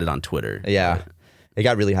what it sounded on Twitter. Yeah. It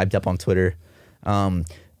got really hyped up on Twitter.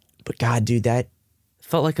 But God, dude, that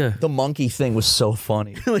felt like the monkey thing was so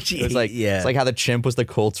funny. It was like, it's like how the chimp was the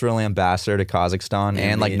cultural ambassador to Kazakhstan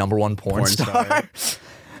and like #1 porn star.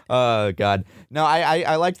 Oh God, no,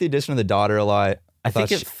 I liked the addition of the daughter a lot. I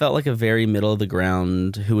think it felt like a very middle of the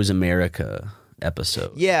ground Who is America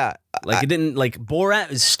episode. Yeah, like it didn't like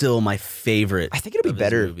Borat is still my favorite. I think it'll be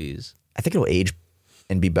better. Movies. I think it'll age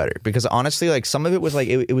and be better because honestly, like some of it was like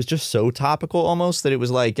it was just so topical almost that it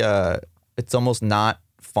was like it's almost not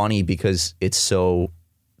funny because it's so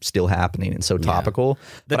still happening and so topical.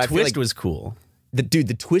 The but twist was cool. The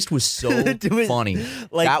twist was so funny.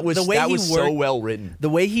 Like that was so well written. The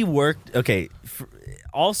way he worked. Okay.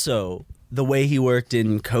 Also, the way he worked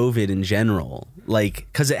in COVID in general, like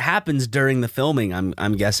because it happens during the filming.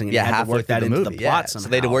 I'm guessing. And had to work that into the plot somehow. So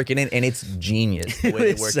they had to work it in, and it's genius the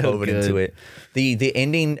way they worked COVID into it. The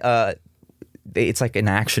ending. It's like an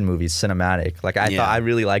action movie, it's cinematic. Like I thought, I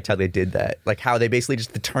really liked how they did that. Like how they basically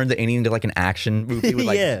just turned the ending into like an action movie with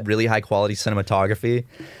like really high quality cinematography.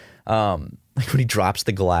 Like when he drops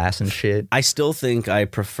the glass and shit. I still think I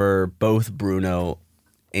prefer both Bruno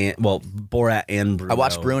and Borat and Bruno. I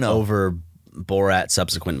watched Bruno over Borat's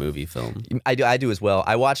subsequent movie film. I do as well.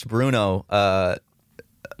 I watched Bruno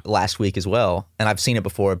last week as well, and I've seen it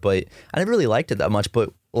before, but I never really liked it that much.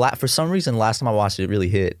 But for some reason, last time I watched it, it really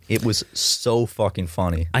hit. It was so fucking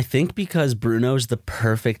funny. I think because Bruno's the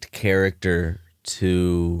perfect character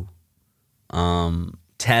to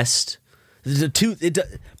test.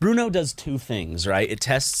 Bruno does two things, right? It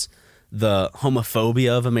tests the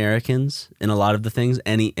homophobia of Americans in a lot of the things,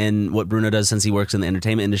 and what Bruno does, since he works in the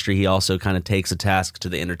entertainment industry, he also kind of takes a task to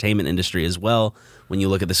the entertainment industry as well. When you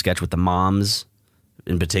look at the sketch with the moms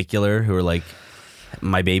in particular, who are like,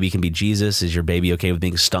 my baby can be Jesus. Is your baby okay with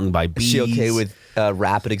being stung by bees? Is she okay with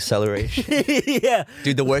rapid acceleration? Yeah.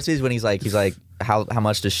 Dude, the worst is when he's like, how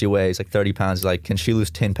much does she weigh? He's like 30 pounds. He's like, can she lose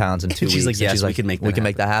 10 pounds in 2 weeks? She's like, yes, she's we can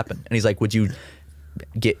make that happen. And he's like,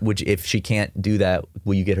 if she can't do that,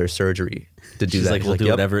 will you get her surgery to do She's that? like, we'll do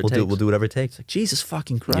whatever it takes. We'll do whatever it takes. Like, Jesus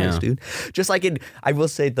fucking Christ, dude. Just like I will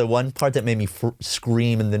say the one part that made me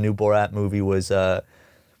scream in the new Borat movie was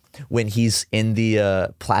when he's in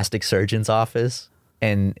the plastic surgeon's office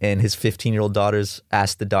and his 15-year-old daughters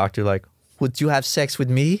asked the doctor, like, would you have sex with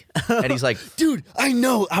me? And he's like, dude, I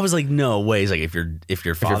know. I was like, no way. He's like, if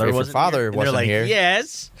your father wasn't like, here.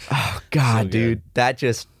 Yes. Oh God, so dude, that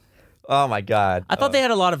just. Oh my God. I thought they had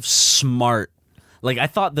a lot of smart. Like, I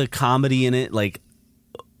thought the comedy in it, like,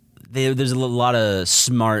 there's a lot of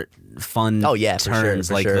smart, fun turns.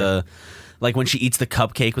 For sure. Like when she eats the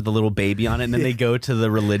cupcake with the little baby on it, and then they go to the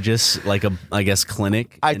religious, I guess,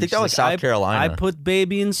 clinic. I think that was South Carolina. I put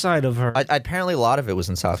baby inside of her. Apparently, a lot of it was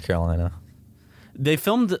in South Carolina. They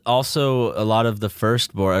filmed also a lot of the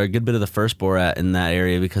first Borat, a good bit of the first Borat in that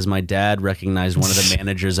area because my dad recognized one of the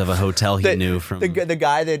managers of a hotel he knew from the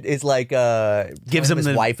guy that is like gives him his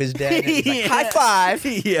wife is dead. And he's like, high five.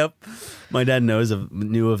 Yep, my dad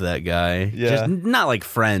knew of that guy. Yeah, just not like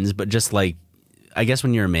friends, but just like I guess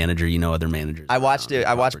when you're a manager, you know other managers. I watched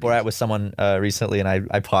Borat with someone recently, and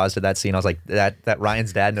I paused at that scene. I was like, that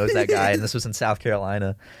Ryan's dad knows that guy, and this was in South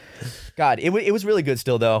Carolina. God, it was really good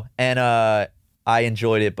still though, and I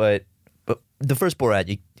enjoyed it, but the first Borat,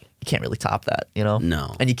 you can't really top that, you know?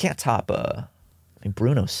 No. And you can't top,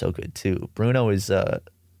 Bruno's so good, too. Bruno is,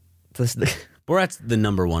 Borat's the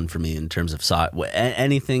number one for me in terms of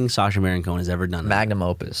anything Sacha Baron Cohen has ever done. Magnum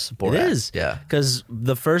opus, Borat. It is. Yeah. Because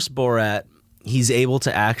the first Borat, he's able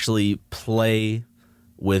to actually play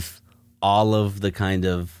with all of the kind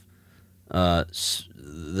of,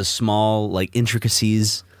 the small, like,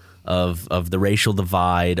 intricacies of the racial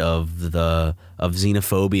divide, of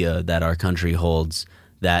xenophobia that our country holds,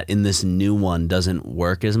 that in this new one doesn't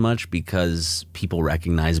work as much because people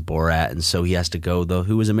recognize Borat, and so he has to go the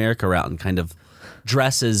Who is America route and kind of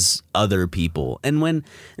dress as other people. And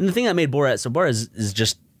the thing that made Borat so Borat is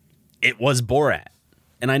just, it was Borat.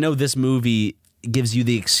 And I know this movie gives you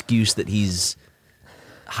the excuse that he's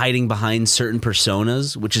hiding behind certain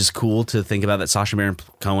personas, which is cool to think about, that Sacha Baron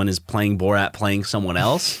Cohen is playing Borat, playing someone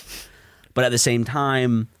else. But at the same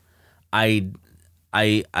time, I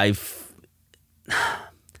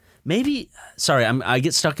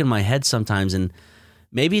get stuck in my head sometimes, and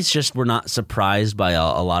maybe it's just we're not surprised by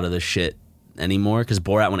a lot of the shit anymore, because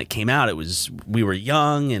Borat, when it came out, we were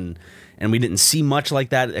young and we didn't see much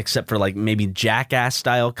like that except for like maybe Jackass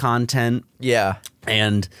style content. Yeah.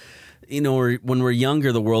 And you know, when we're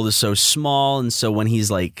younger, the world is so small, and so when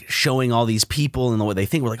he's like showing all these people and what they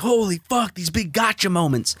think, we're like, holy fuck, these big gotcha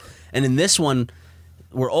moments. And in this one,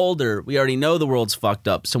 we're older, we already know the world's fucked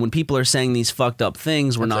up. So when people are saying these fucked up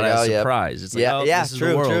things, we're not as surprised. It's like, this is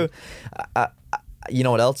the world. True. You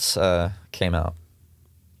know what else came out?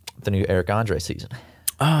 The new Eric Andre season.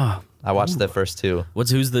 Oh, I watched the first two.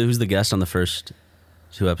 Who's the guest on the first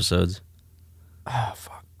two episodes? Oh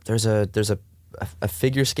fuck. There's a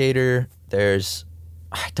figure skater. I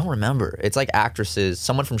don't remember. It's like actresses.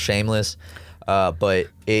 Someone from Shameless. But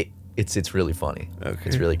it's really funny. Okay.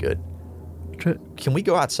 It's really good. Can we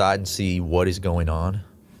go outside and see what is going on?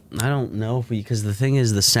 I don't know, because the thing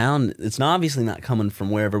is, the sound, it's obviously not coming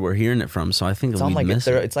from wherever we're hearing it from, so I think we'd miss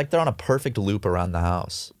it. It's like they're on a perfect loop around the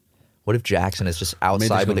house. What if Jackson is just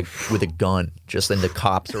outside with a gun, just then the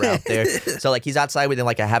cops are out there? So like he's outside with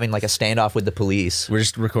having a standoff with the police. We're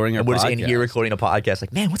just recording our podcast. We're just in here recording a podcast.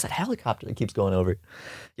 Like, man, what's that helicopter that keeps going over?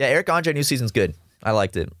 Yeah, Eric Andre new season's good. I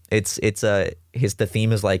liked it. The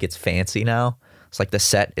theme is like, it's fancy now. It's like the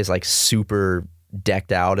set is like super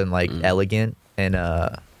decked out and like elegant and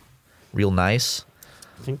real nice.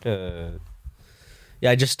 I think I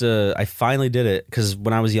finally did it, because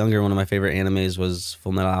when I was younger, one of my favorite animes was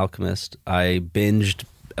Fullmetal Alchemist. I binged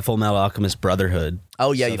Full Metal Alchemist Brotherhood.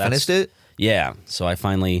 Oh yeah, So you that's- finished it? Yeah, so I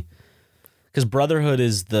finally, because Brotherhood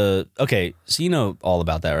is okay. So you know all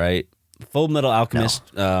about that, right? Full Metal Alchemist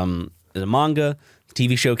is a manga. The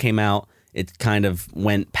TV show came out. It kind of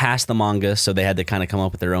went past the manga, so they had to kind of come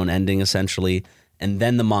up with their own ending, essentially. And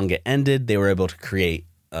then the manga ended. They were able to create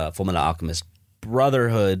Full Metal Alchemist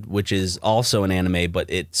Brotherhood, which is also an anime, but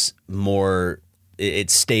it's more. It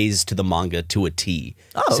stays to the manga to a T,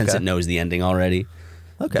 since it knows the ending already.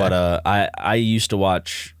 Okay. But I used to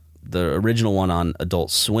watch the original one on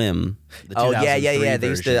Adult Swim. The Oh yeah. 2003 They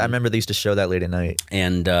used to. version. I remember they used to show that late at night.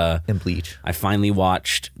 And in Bleach. I finally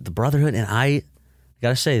watched the Brotherhood, and I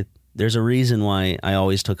gotta say, there's a reason why I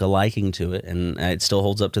always took a liking to it, and it still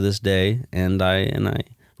holds up to this day. And I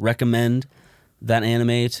recommend that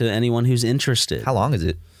anime to anyone who's interested. How long is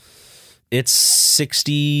it? It's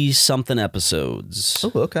 60-something episodes.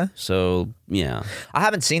 Oh, okay. So yeah, I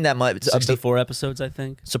haven't seen that much. 64 episodes, I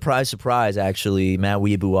think. Surprise, surprise! Actually, Matt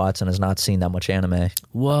Weeaboo Watson has not seen that much anime.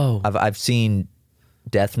 Whoa. I've seen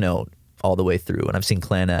Death Note all the way through, and I've seen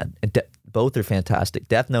Clannad. And both are fantastic.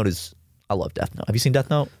 Death Note is. I love Death Note. Have you seen Death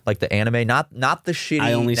Note? Like the anime, not the shitty.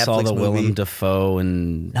 I only Netflix saw the movie. Willem Dafoe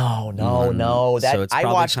and No. That so it's I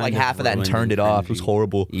probably watched kind like of half of that and ruined turned it off. It was cringy.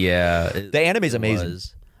 horrible. Yeah, The anime's amazing.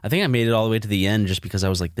 was. I think I made it all the way to the end just because I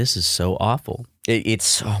was like, this is so awful.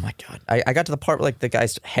 It's oh my god. I got to the part where like the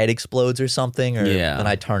guy's head explodes or something, or Yeah. and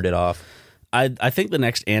I turned it off. I think the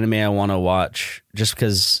next anime I want to watch, just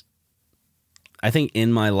because I think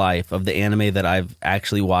in my life of the anime that I've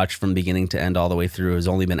actually watched from beginning to end all the way through has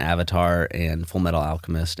only been Avatar and Full Metal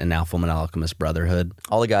Alchemist, and now Full Metal Alchemist Brotherhood.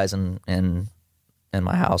 All the guys in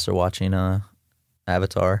my house are watching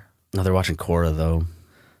Avatar. No, they're watching Korra though.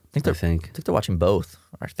 I think they're watching both.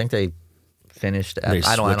 I think they finished. They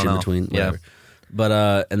I don't switch know. in between. Yeah. Whatever.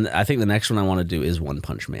 But and I think the next one I want to do is One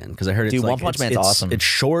Punch Man because I heard it's Dude, like, One Punch Man's it's awesome. It's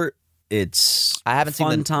short. It's I haven't seen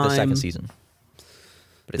fun the time. second season.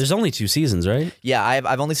 There's only 2 seasons, right? Yeah,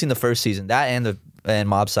 I've only seen the first season. That and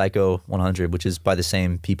Mob Psycho 100, which is by the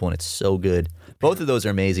same people, and it's so good. Both of those are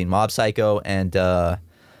amazing. Mob Psycho and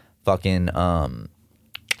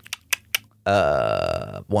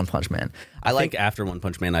One Punch Man. I think after One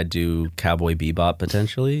Punch Man, I'd do Cowboy Bebop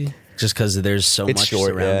potentially, just because there's so It's much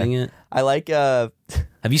short, surrounding yeah. it. I like Have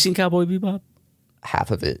you seen Cowboy Bebop?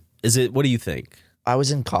 half of it. Is it? What do you think? I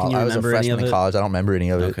was in college. you I was a remember any freshman of in it? college. I don't remember any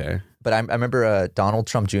of it. Okay. But I remember Donald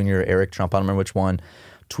Trump Jr., Eric Trump, I don't remember which one,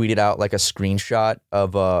 tweeted out like a screenshot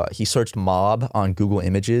of he searched mob on Google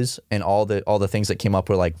Images, and all the things that came up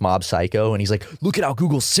were like Mob Psycho, and he's like, look at how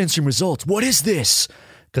Google's censoring results. What is this?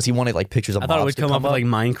 Because he wanted like pictures of I mobs thought it would to come up with like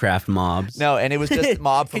Minecraft mobs. No, and it was just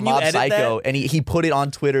Mob from Can you Mob edit Psycho, that? and he put it on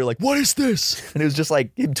Twitter like, what is this? And it was just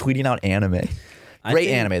like him tweeting out anime. I Great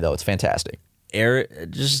think anime though, it's fantastic.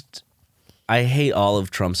 I hate all of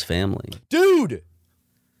Trump's family. Dude!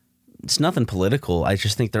 It's nothing political. I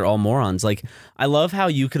just think they're all morons. Like, I love how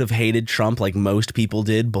you could have hated Trump like most people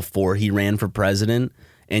did before he ran for president,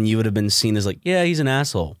 and you would have been seen as like, yeah, he's an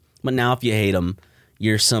asshole. But now if you hate him,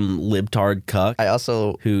 you're some libtard cuck. I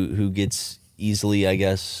also who gets easily, I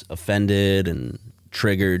guess, offended and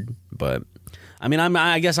triggered. But I mean,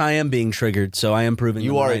 I guess I am being triggered, so I am proving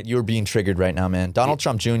them right. You're being triggered right now, man. Donald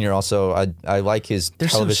Trump Jr. also, I like his They're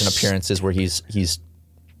so television appearances where he's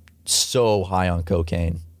so high on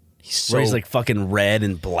cocaine. Where he's like fucking red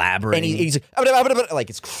and blabbering. And he's like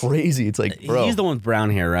it's crazy. It's like, bro. He's the one with brown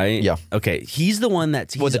hair, right? Yeah. Okay. He's the one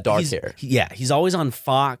that's With the dark hair. Yeah. He's always on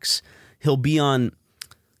Fox. He'll be on.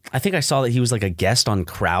 I think I saw that he was like a guest on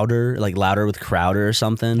Crowder, like Louder with Crowder or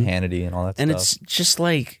something. Hannity and all that and stuff. it's just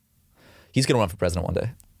like he's gonna run for president one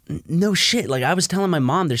day. No shit. Like I was telling my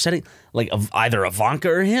mom, they're setting like either Ivanka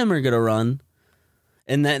or him are gonna run,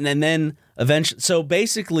 and then eventually. So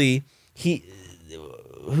basically,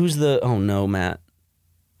 who's the? Oh no, Matt.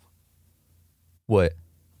 What?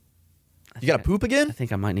 You got to poop again? I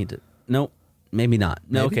think I might need to. Nope. Maybe not.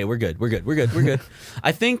 No. Maybe? Okay. We're good. We're good.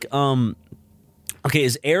 I think. Okay.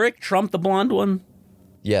 Is Eric Trump the blonde one?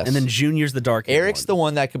 Yes. And then Junior's the dark. Eric's the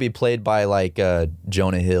one that could be played by like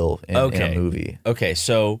Jonah Hill in a movie. Okay.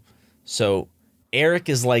 So Eric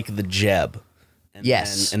is like the Jeb. And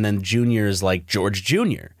Yes. and then Junior is like George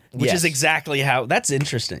Jr., which Yes. is exactly how. That's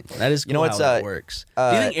interesting. That is cool, You know what's, how that works. Do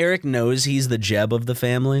you think Eric knows he's the Jeb of the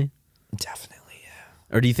family? Definitely, yeah.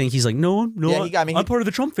 Or do you think he's like, no, Yeah, I'm part of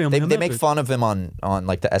the Trump family. They make fun of him on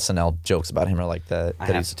like the SNL jokes about him or like that. I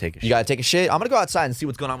that have he's- to take a shit. You gotta take a shit. I'm gonna go outside and see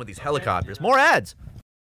what's going on with these helicopters. More ads.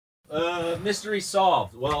 Mystery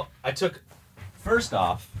solved. Well, first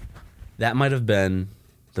off, that might have been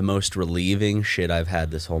the most relieving shit I've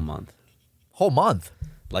had this whole month. Whole month.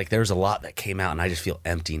 Like, there's a lot that came out, and I just feel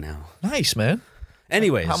empty now. Nice, man.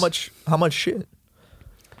 Anyways, How much shit?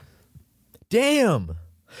 Damn.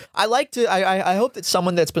 I like to. I hope that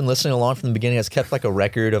someone that's been listening along from the beginning has kept like a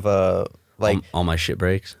record of like all my shit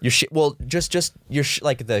breaks. your shit. Well, just your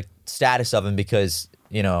like the status of them, because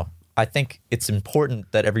I think it's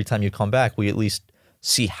important that every time you come back, we at least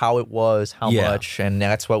see how it was, how much, and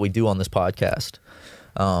that's what we do on this podcast.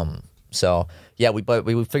 So yeah, we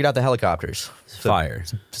figured out the helicopters. Fire.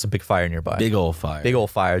 Just a big fire nearby. Big old fire. Big old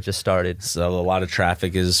fire just started. So a lot of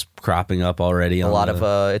traffic is cropping up already. A lot of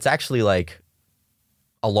it's actually like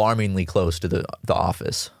alarmingly close to the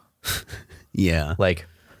office. Yeah. Like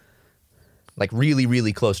really,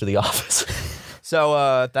 really close to the office.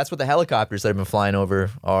 So that's what the helicopters that have been flying over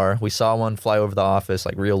are. We saw one fly over the office,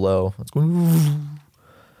 like real low. It's going.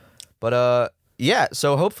 But yeah.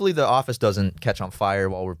 So hopefully the office doesn't catch on fire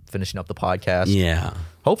while we're finishing up the podcast. Yeah.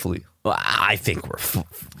 Hopefully. Well, I think we're.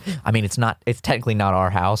 I mean, it's technically not our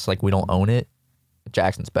house. Like, we don't own it.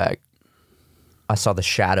 Jackson's back. I saw the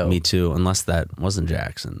shadow. Me too. Unless that wasn't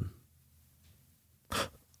Jackson.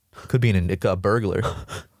 Could be a burglar.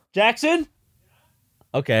 Jackson.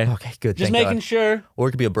 Okay. Okay, good. Just thank making God. sure. Or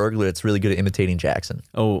it could be a burglar that's really good at imitating Jackson.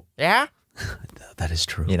 Oh. Yeah? That is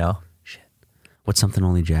true. Shit. What's something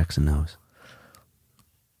only Jackson knows?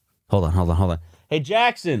 Hold on. Hey,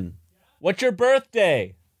 Jackson. What's your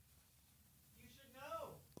birthday?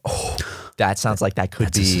 Oh, that sounds like that could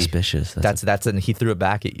That's be suspicious. And he threw it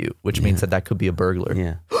back at you, which means that could be a burglar.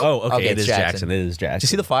 Yeah. Oh, okay. It it's is Jackson. It is Jackson. Did you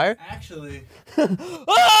see the fire? Actually,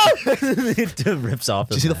 It rips off.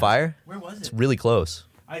 Did you see the fire? where was It's it? really close.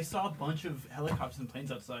 I saw a bunch of helicopters and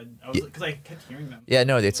planes outside. Because I kept hearing them. Yeah,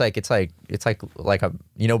 no, it's like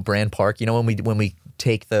a Brand Park. You know when we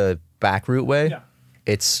take the back route way? Yeah.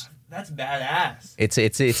 It's That's badass.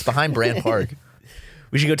 it's behind Brand Park.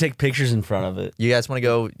 We should go take pictures in front of it. You guys want to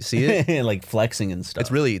go see it? Like flexing and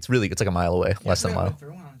stuff. It's like a mile away, less than a I mile. went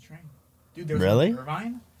through one on the train. Dude, there was Really? one in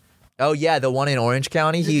Irvine. Oh yeah, the one in Orange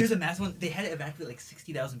County. There's a massive one. They had to evacuate like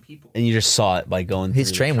 60,000 people. And you just saw it by going His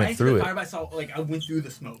through. train went I through it. fire, but I went through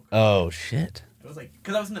the smoke. Oh, shit. It was like,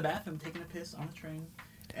 because I was in the bathroom taking a piss on the train.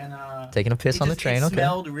 And Taking a piss on the train, it okay.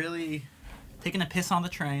 smelled really, taking a piss on the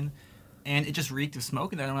train. And it just reeked of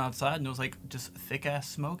smoke. And then I went outside and it was like just thick ass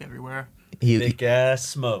smoke everywhere. Thick ass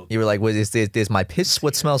smoke. You were like, "What is my piss?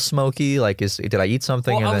 What smells smoky? Like, did I eat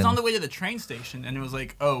something?" Well, and I was then, on the way to the train station, and it was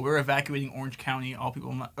like, "Oh, we're evacuating Orange County. All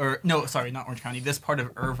people, no, sorry, not Orange County. This part of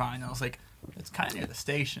Irvine." And I was like, "It's kind of near the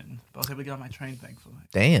station," but I was able to get on my train, thankfully.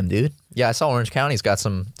 Damn, dude. Yeah, I saw Orange County's got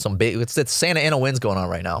some big. It's Santa Ana winds going on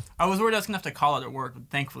right now. I was worried I was gonna have to call out at work, but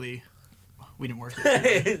thankfully, we didn't work.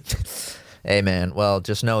 Hey, man. Well,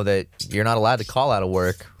 just know that you're not allowed to call out of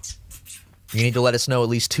work. You need to let us know at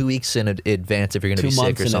least 2 weeks in advance if you're going to be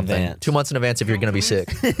sick or something. Advance. 2 months in advance if you're going to be sick.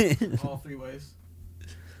 All 3 ways.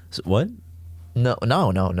 So, what? No.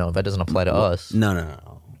 That doesn't apply to us.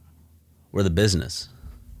 No. We're the business.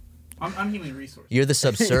 I'm human resource. You're the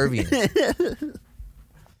subservient.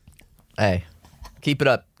 Hey, keep it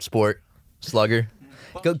up, sport, slugger.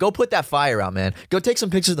 Go put that fire out, man. Go take some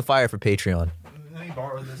pictures of the fire for Patreon. Let me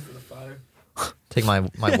borrow this for the fire. Take my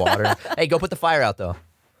water. Hey, go put the fire out though.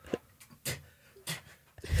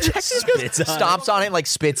 Jackson just goes, stomps on it, like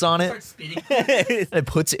spits on it. And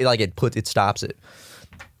it stops it.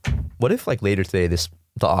 What if like later today the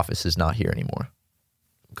office is not here anymore?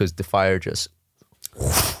 Because the fire just.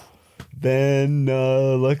 Then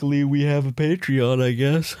luckily we have a Patreon, I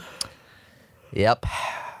guess. Yep.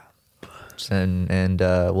 And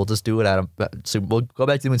we'll just do it so we'll go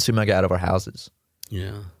back to doing Sumega out of our houses.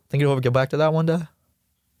 Yeah. Think you'll ever go back to that one day?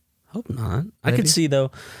 Hope not. I Maybe. could see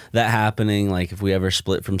though that happening. Like if we ever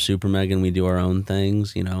split from Super Mega and we do our own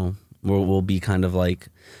things, we'll be kind of like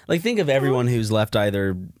think of everyone who's left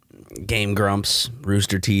either Game Grumps,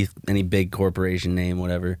 Rooster Teeth, any big corporation name,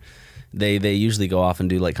 whatever. They usually go off and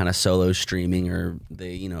do like kind of solo streaming, or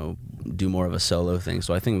they do more of a solo thing.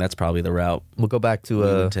 So I think that's probably the route We'll go back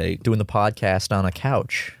to doing the podcast on a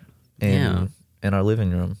couch in our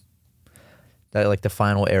living room. That like the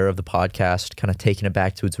final era of the podcast, kind of taking it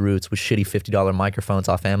back to its roots with shitty $50 microphones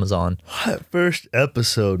off Amazon. That first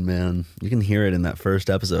episode, man. You can hear it in that first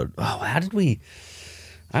episode. Oh, how did we?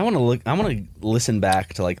 I want to listen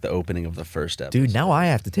back to like the opening of the first episode. Dude, now I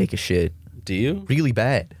have to take a shit. Do you? Really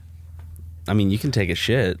bad. I mean, you can take a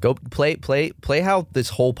shit. Go play how this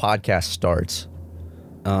whole podcast starts.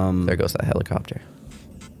 There goes that helicopter.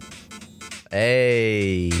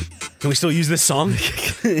 Hey. Can we still use this song?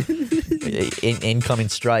 Incoming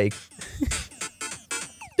strike.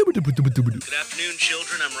 Good afternoon,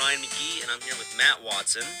 children. I'm Ryan McGee, and I'm here with Matt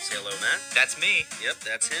Watson. Say hello, Matt. That's me. Yep,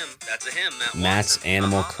 that's him. That's a him, Matt Watson. Matt's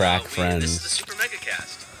animal crack friends. This is the Super Mega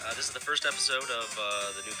Cast. This is the first episode of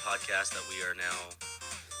the new podcast that we are now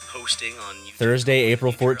hosting on YouTube. Thursday,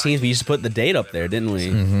 April 14th. We used to put the date up there, didn't we?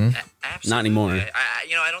 Mm-hmm. Not anymore.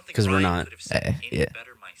 I don't think because we're not. could have said any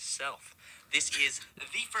better myself. This is the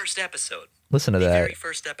first episode. Listen to the that. very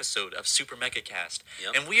first episode of Super Mega Cast.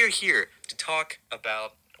 Yep. And we are here to talk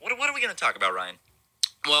about... What are we going to talk about, Ryan?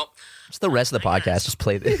 Well... It's the rest of the podcast. Just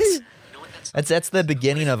play this. That's the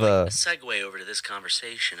beginning of a segue over to this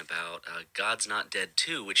conversation about God's Not Dead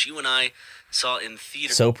 2, which you and I saw in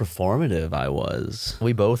theater. So performative I was.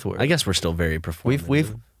 We both were. I guess we're still very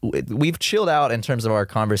performative. We've chilled out in terms of our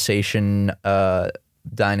conversation.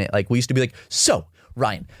 Like we used to be like, so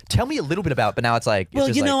Ryan, tell me a little bit about. But now it's like, well,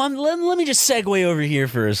 let me just segue over here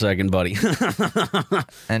for a second, buddy.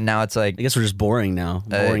 And now it's like, I guess we're just boring now.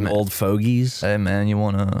 Boring old fogies. Hey man, you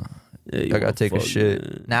wanna? I gotta take a shit.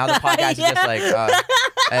 Man. Now the podcast is just like,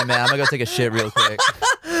 hey man, I'm gonna go take a shit real quick.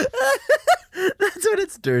 That's what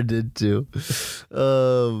it's turned into.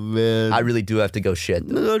 Oh man, I really do have to go shit.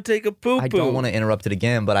 Though. Go take a poo-poo. I don't want to interrupt it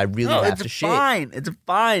again, but I really have to shit. It's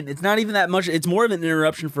fine. It's not even that much. It's more of an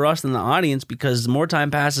interruption for us than the audience because more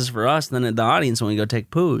time passes for us than the audience when we go take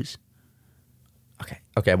poos.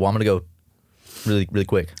 Okay. Well, I'm gonna go really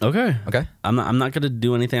quick. Okay. I'm not gonna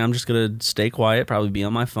do anything. I'm just gonna stay quiet. Probably be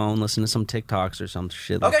on my phone, listen to some TikToks or some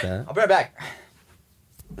shit like that. I'll be right back.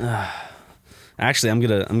 Actually, I'm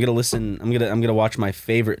gonna listen. I'm gonna watch my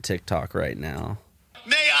favorite TikTok right now.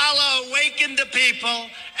 May Allah awaken the people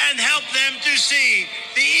and help them to see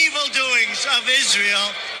the evil doings of Israel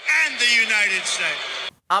and the United States.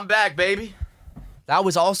 I'm back, baby. That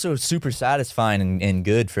was also super satisfying and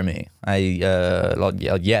good for me. Yeah,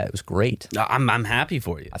 it was great. I'm happy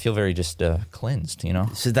for you. I feel very just cleansed, you know?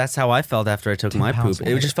 So that's how I felt after I took my poop.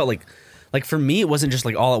 It just felt like for me, it wasn't just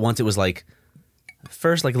like all at once. It was like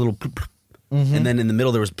first like a little poop, and then in the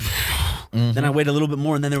middle there was then I waited a little bit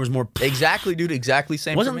more and then there was more Exactly, dude. Exactly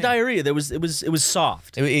same. It wasn't diarrhea. It was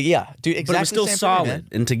soft. Yeah, dude. Exactly. But it was still solid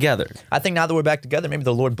and together. I think now that we're back together, maybe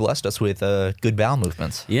the Lord blessed us with good bowel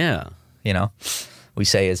movements. Yeah. You know, we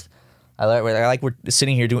say is I like we're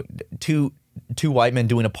sitting here doing two white men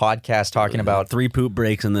doing a podcast talking about 3 poop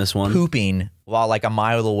breaks in this one. Pooping while like a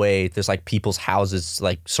mile away there's like people's houses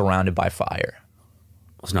like surrounded by fire.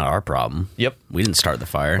 It's not our problem. Yep. We didn't start the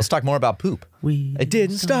fire. Let's talk more about poop. I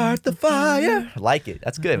didn't start the fire. I like it.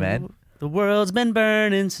 That's good, man. The world's been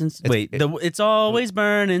burning since... It's always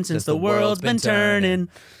burning since the world's been turning.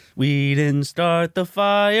 We didn't start the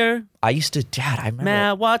fire. I remember.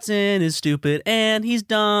 Matt Watson is stupid and he's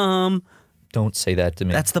dumb. Don't say that to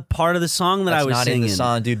me. That's the part of the song that I was singing. That's not in the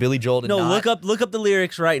song, dude. Billy Joel did not... No, look up the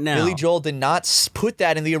lyrics right now. Billy Joel did not put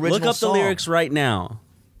that in the original song. Look up the lyrics right now.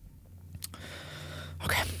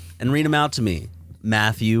 Okay. And read them out to me.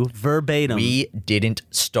 Matthew, verbatim. We didn't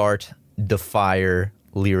start the fire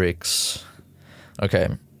lyrics. Okay.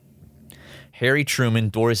 Harry Truman,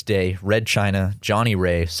 Doris Day, Red China, Johnny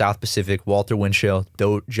Ray, South Pacific, Walter Winchell,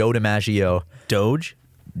 Joe DiMaggio. Doge?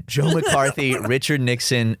 Joe McCarthy, Richard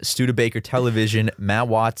Nixon, Studebaker Television, Matt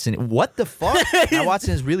Watson. What the fuck? Matt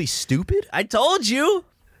Watson is really stupid? I told you.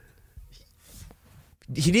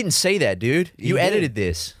 He didn't say that, dude. You edited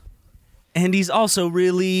this. And he's also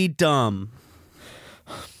really dumb.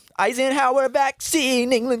 Eisenhower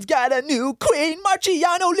vaccine, England's got a new queen,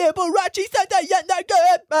 Marciano Liberace, Santa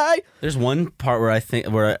goodbye. There's one part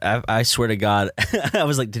where I swear to God, I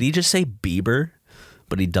was like, did he just say Bieber?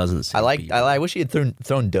 But he doesn't say Bieber. I wish he had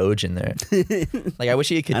thrown Doge in there. Like I wish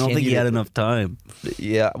he had continued. I don't think he had enough time.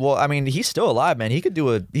 Yeah, well, I mean, he's still alive, man. He could do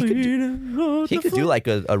like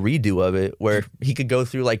a redo of it where he could go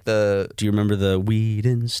through like the. Do you remember the "We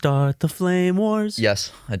Didn't Start the Flame Wars"?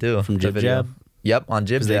 Yes, I do. From Jib Jab. Yep, on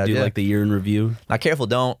Jib Jab. They do like the year in review. Now, careful,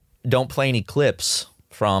 don't play any clips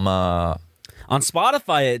from. On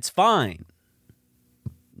Spotify, it's fine.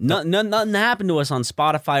 Nothing happened to us on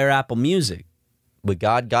Spotify or Apple Music. But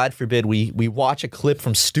God forbid we watch a clip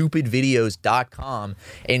from stupidvideos.com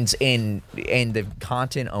and the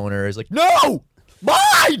content owner is like, no,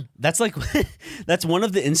 mine. That's like that's one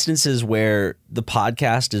of the instances where the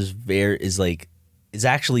podcast is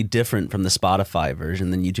actually different from the Spotify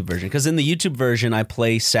version than YouTube version. Because in the YouTube version, I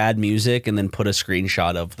play sad music and then put a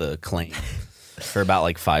screenshot of the claim for about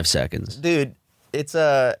like 5 seconds. Dude, it's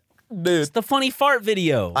the funny fart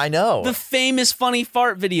video. I know. The famous funny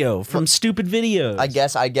fart video from Stupid Videos. I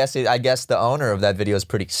guess the owner of that video is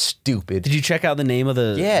pretty stupid. Did you check out the name of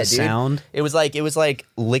the sound? It was like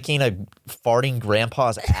licking a farting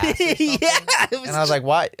grandpa's ass. Yeah. And I was like,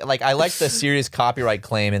 why? Like I liked the serious copyright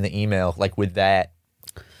claim in the email, like with that.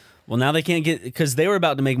 Well, now they can't get because they were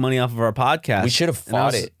about to make money off of our podcast. We should have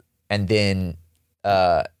fought it and then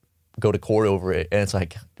go to court over it, and it's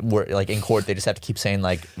like we're like in court they just have to keep saying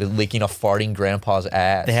like licking a farting grandpa's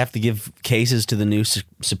ass. They have to give cases to the new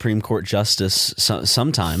Supreme Court justice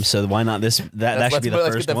sometime. So why not this? That should be the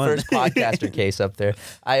first one. Let's get the first podcaster case up there.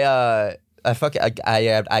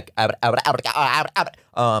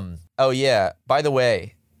 Oh yeah. By the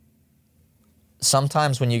way,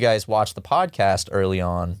 sometimes when you guys watch the podcast early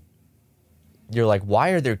on, you're like,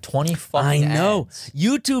 why are there 20 fucking I know. ads?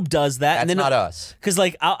 YouTube does that. That's and then not us. Because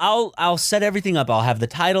like I'll set everything up. I'll have the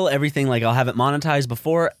title, everything. Like I'll have it monetized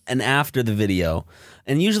before and after the video.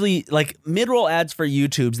 And usually like mid-roll ads for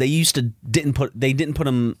YouTubes, they didn't put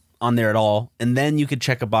them on there at all. And then you could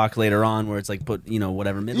check a box later on where it's like put,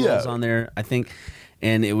 whatever mid-rolls on there, I think.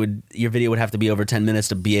 And your video would have to be over 10 minutes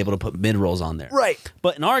to be able to put mid-rolls on there. Right.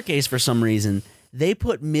 But in our case, for some reason, they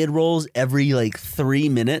put mid-rolls every like 3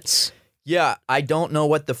 minutes. Yeah, I don't know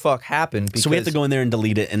what the fuck happened. So we have to go in there and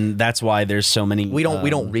delete it, and that's why there's so many. We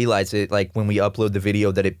don't realize it like when we upload the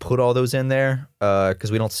video that it put all those in there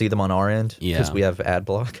because we don't see them on our end because we have ad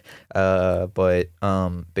block. But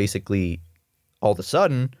basically, all of a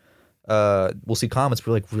sudden, we'll see comments.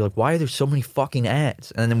 We're like, why are there so many fucking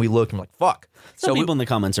ads? And then we look and we're like, fuck. Some people in the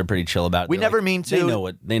comments are pretty chill about it. We never mean to.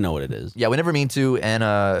 They know what it is. Yeah, we never mean to, and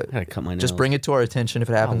I gotta cut my nails. Just bring it to our attention if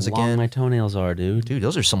it happens How long again. my toenails are, dude. Dude,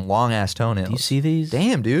 those are some long ass toenails. Do you see these?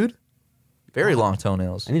 Damn, dude. Very long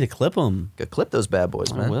toenails. I need to clip them. Go clip those bad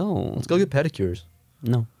boys, man. I will. Let's go get pedicures.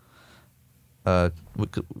 No.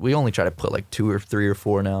 We only try to put like 2 or 3 or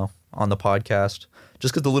 4 now on the podcast,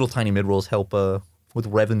 just because the little tiny mid rolls help with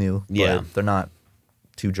revenue. Yeah, but they're not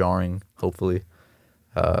too jarring. Hopefully.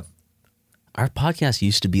 Our podcast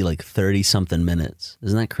used to be like 30-something minutes.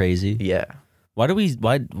 Isn't that crazy? Yeah. Why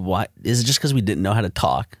is it just because we didn't know how to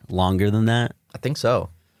talk longer than that? I think so.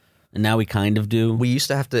 And now we kind of do. We used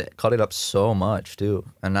to have to cut it up so much too,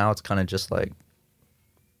 and now it's kind of just like,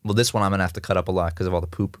 well, this one I'm gonna have to cut up a lot because of all the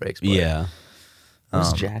poop breaks. But, yeah.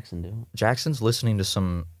 What's Jackson doing? Jackson's listening to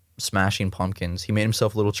some Smashing Pumpkins. He made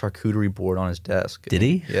himself a little charcuterie board on his desk. Did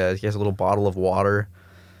he? Yeah. He has a little bottle of water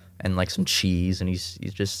and like some cheese, and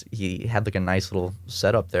he had like a nice little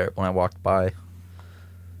setup there when I walked by.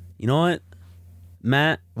 You know what,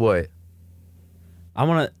 Matt? What? I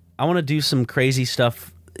wanna do some crazy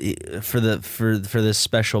stuff for this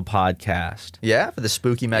special podcast. Yeah, for the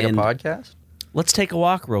spooky mega podcast. Let's take a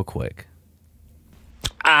walk real quick.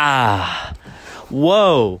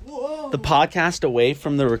 Whoa. The podcast away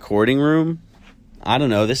from the recording room. I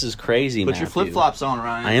don't know. This is crazy. Put your flip flops on,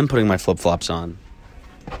 Ryan. I am putting my flip flops on.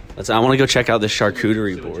 I want to go check out this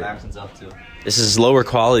charcuterie board. Jackson's up to. This is lower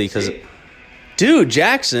quality because, dude,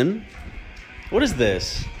 Jackson, what is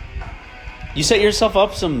this? You set yourself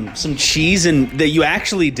up some cheese and that you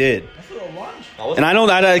actually did. That's a little lunch. And I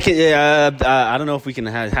don't know if we can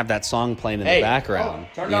have that song playing in the background.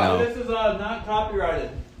 Turn it on. This is not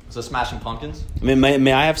copyrighted. So Smashing Pumpkins.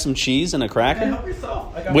 May I have some cheese and a cracker? Help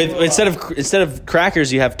yourself. Instead of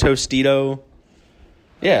crackers, you have Tostito.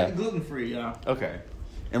 Yeah. Gluten free, yeah. Okay.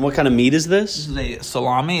 And what kind of meat is this? This is a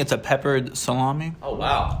salami. It's a peppered salami. Oh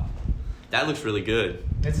wow, that looks really good.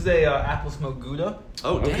 This is a apple smoked Gouda.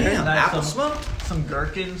 Oh damn, apple smoke. Some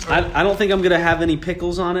gherkins. I don't think I'm gonna have any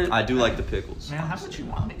pickles on it. I do like the pickles. Man, how much you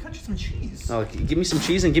want? Let me cut you some cheese. Oh, give me some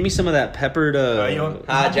cheese and give me some of that peppered.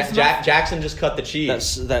 Jackson just cut the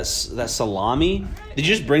cheese. That's salami. Did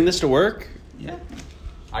you just bring this to work? Yeah.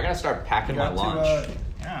 I gotta start packing my lunch.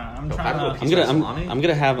 Yeah, I'm trying to. I'm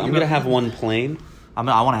gonna have one plain. I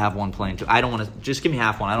want to have one plain too. I don't want to. Just give me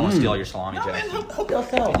half one. I don't want to steal your salami, Jackson. Man, help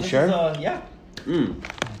yourself. You sure? Yeah.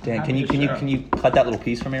 Dan, can you cut that little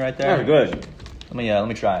piece for me right there? Oh, good. Let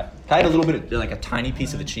me try it. Can I have a little bit of like a tiny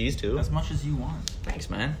piece of the cheese too? As much as you want. Thanks,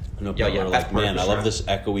 man. I know people are like, man, I love this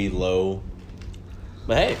echoey low.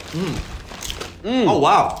 But hey. Oh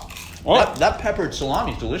wow. That peppered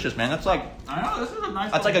salami is delicious, man. That's like I know, this is a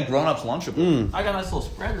nice. That's like a grown-up's Lunchable. I got a nice little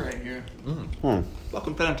spread right here.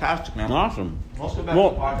 Fucking fantastic, man. Awesome. Let's go back to the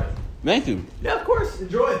podcast. Thank you. Yeah, of course.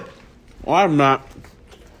 Enjoy. Well, I'm not.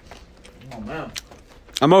 Oh man.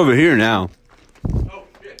 I'm over here now. Oh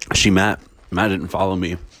shit. Matt didn't follow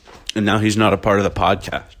me, and now he's not a part of the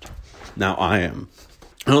podcast. Now I am.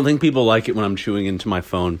 I don't think people like it when I'm chewing into my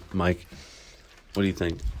phone, Mike. What do you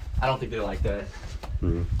think? I don't think they like that.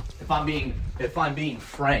 If I'm being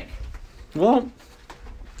frank. Well,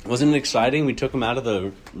 wasn't it exciting? We took him out of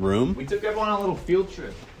the room. We took everyone on a little field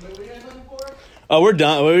trip. Oh, we're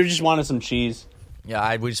done. We just wanted some cheese.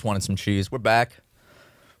 Yeah, we just wanted some cheese. We're back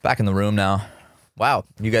in the room now. Wow,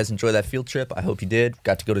 you guys enjoyed that field trip? I hope you did.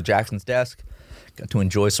 Got to go to Jackson's desk. Got to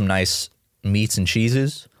enjoy some nice meats and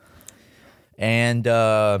cheeses. And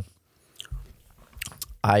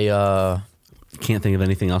can't think of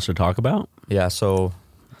anything else to talk about. Yeah, so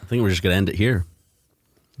I think we're just gonna end it here.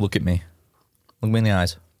 Look at me. Look me in the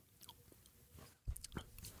eyes.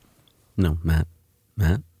 No, Matt.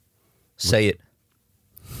 Say it.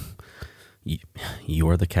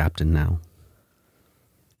 You're the captain now.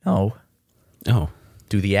 No. Oh.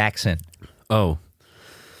 Do the accent. Oh.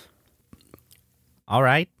 All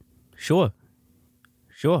right. Sure.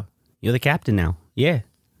 You're the captain now. Yeah.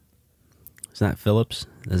 Is that Phillips?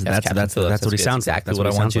 That's Phillips. what he That's sounds like. exactly That's what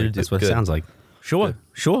I want you to do. That's what it Good. sounds like. Sure.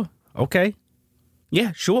 Okay.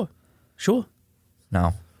 Yeah, sure.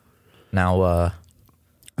 Now, I'm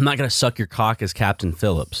not going to suck your cock as Captain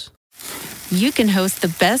Phillips. You can host the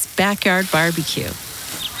best backyard barbecue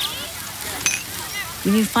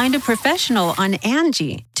when you find a professional on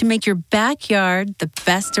Angie to make your backyard the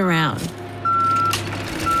best around.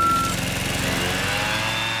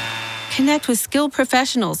 Connect with skilled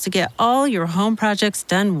professionals to get all your home projects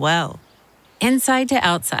done well. Inside to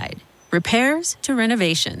outside, repairs to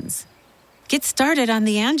renovations. Get started on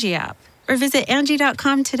the Angie app or visit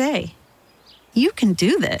Angie.com today. You can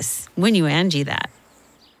do this when you Angie that.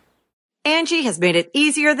 Angie has made it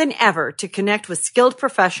easier than ever to connect with skilled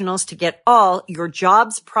professionals to get all your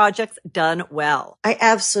jobs projects done well. I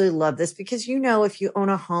absolutely love this because, if you own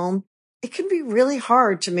a home, it can be really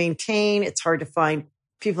hard to maintain. It's hard to find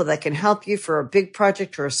people that can help you for a big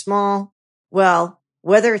project or a small. Well,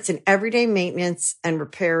 whether it's in everyday maintenance and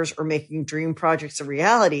repairs or making dream projects a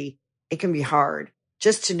reality, it can be hard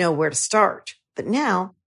just to know where to start. But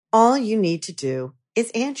now, all you need to do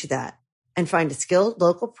is Angie that and find a skilled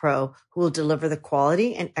local pro who will deliver the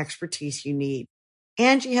quality and expertise you need.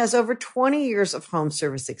 Angie has over 20 years of home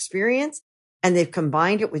service experience, and they've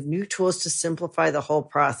combined it with new tools to simplify the whole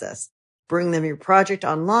process. Bring them your project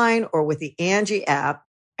online or with the Angie app,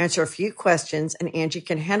 answer a few questions, and Angie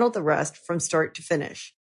can handle the rest from start to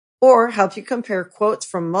finish. Or help you compare quotes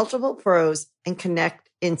from multiple pros and connect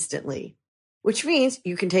instantly, which means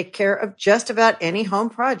you can take care of just about any home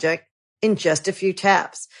project in just a few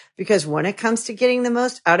taps. Because when it comes to getting the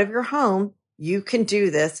most out of your home, you can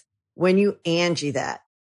do this when you Angie that.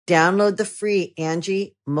 Download the free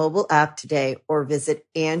Angie mobile app today or visit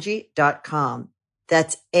Angie.com.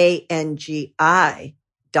 That's ANGI.com.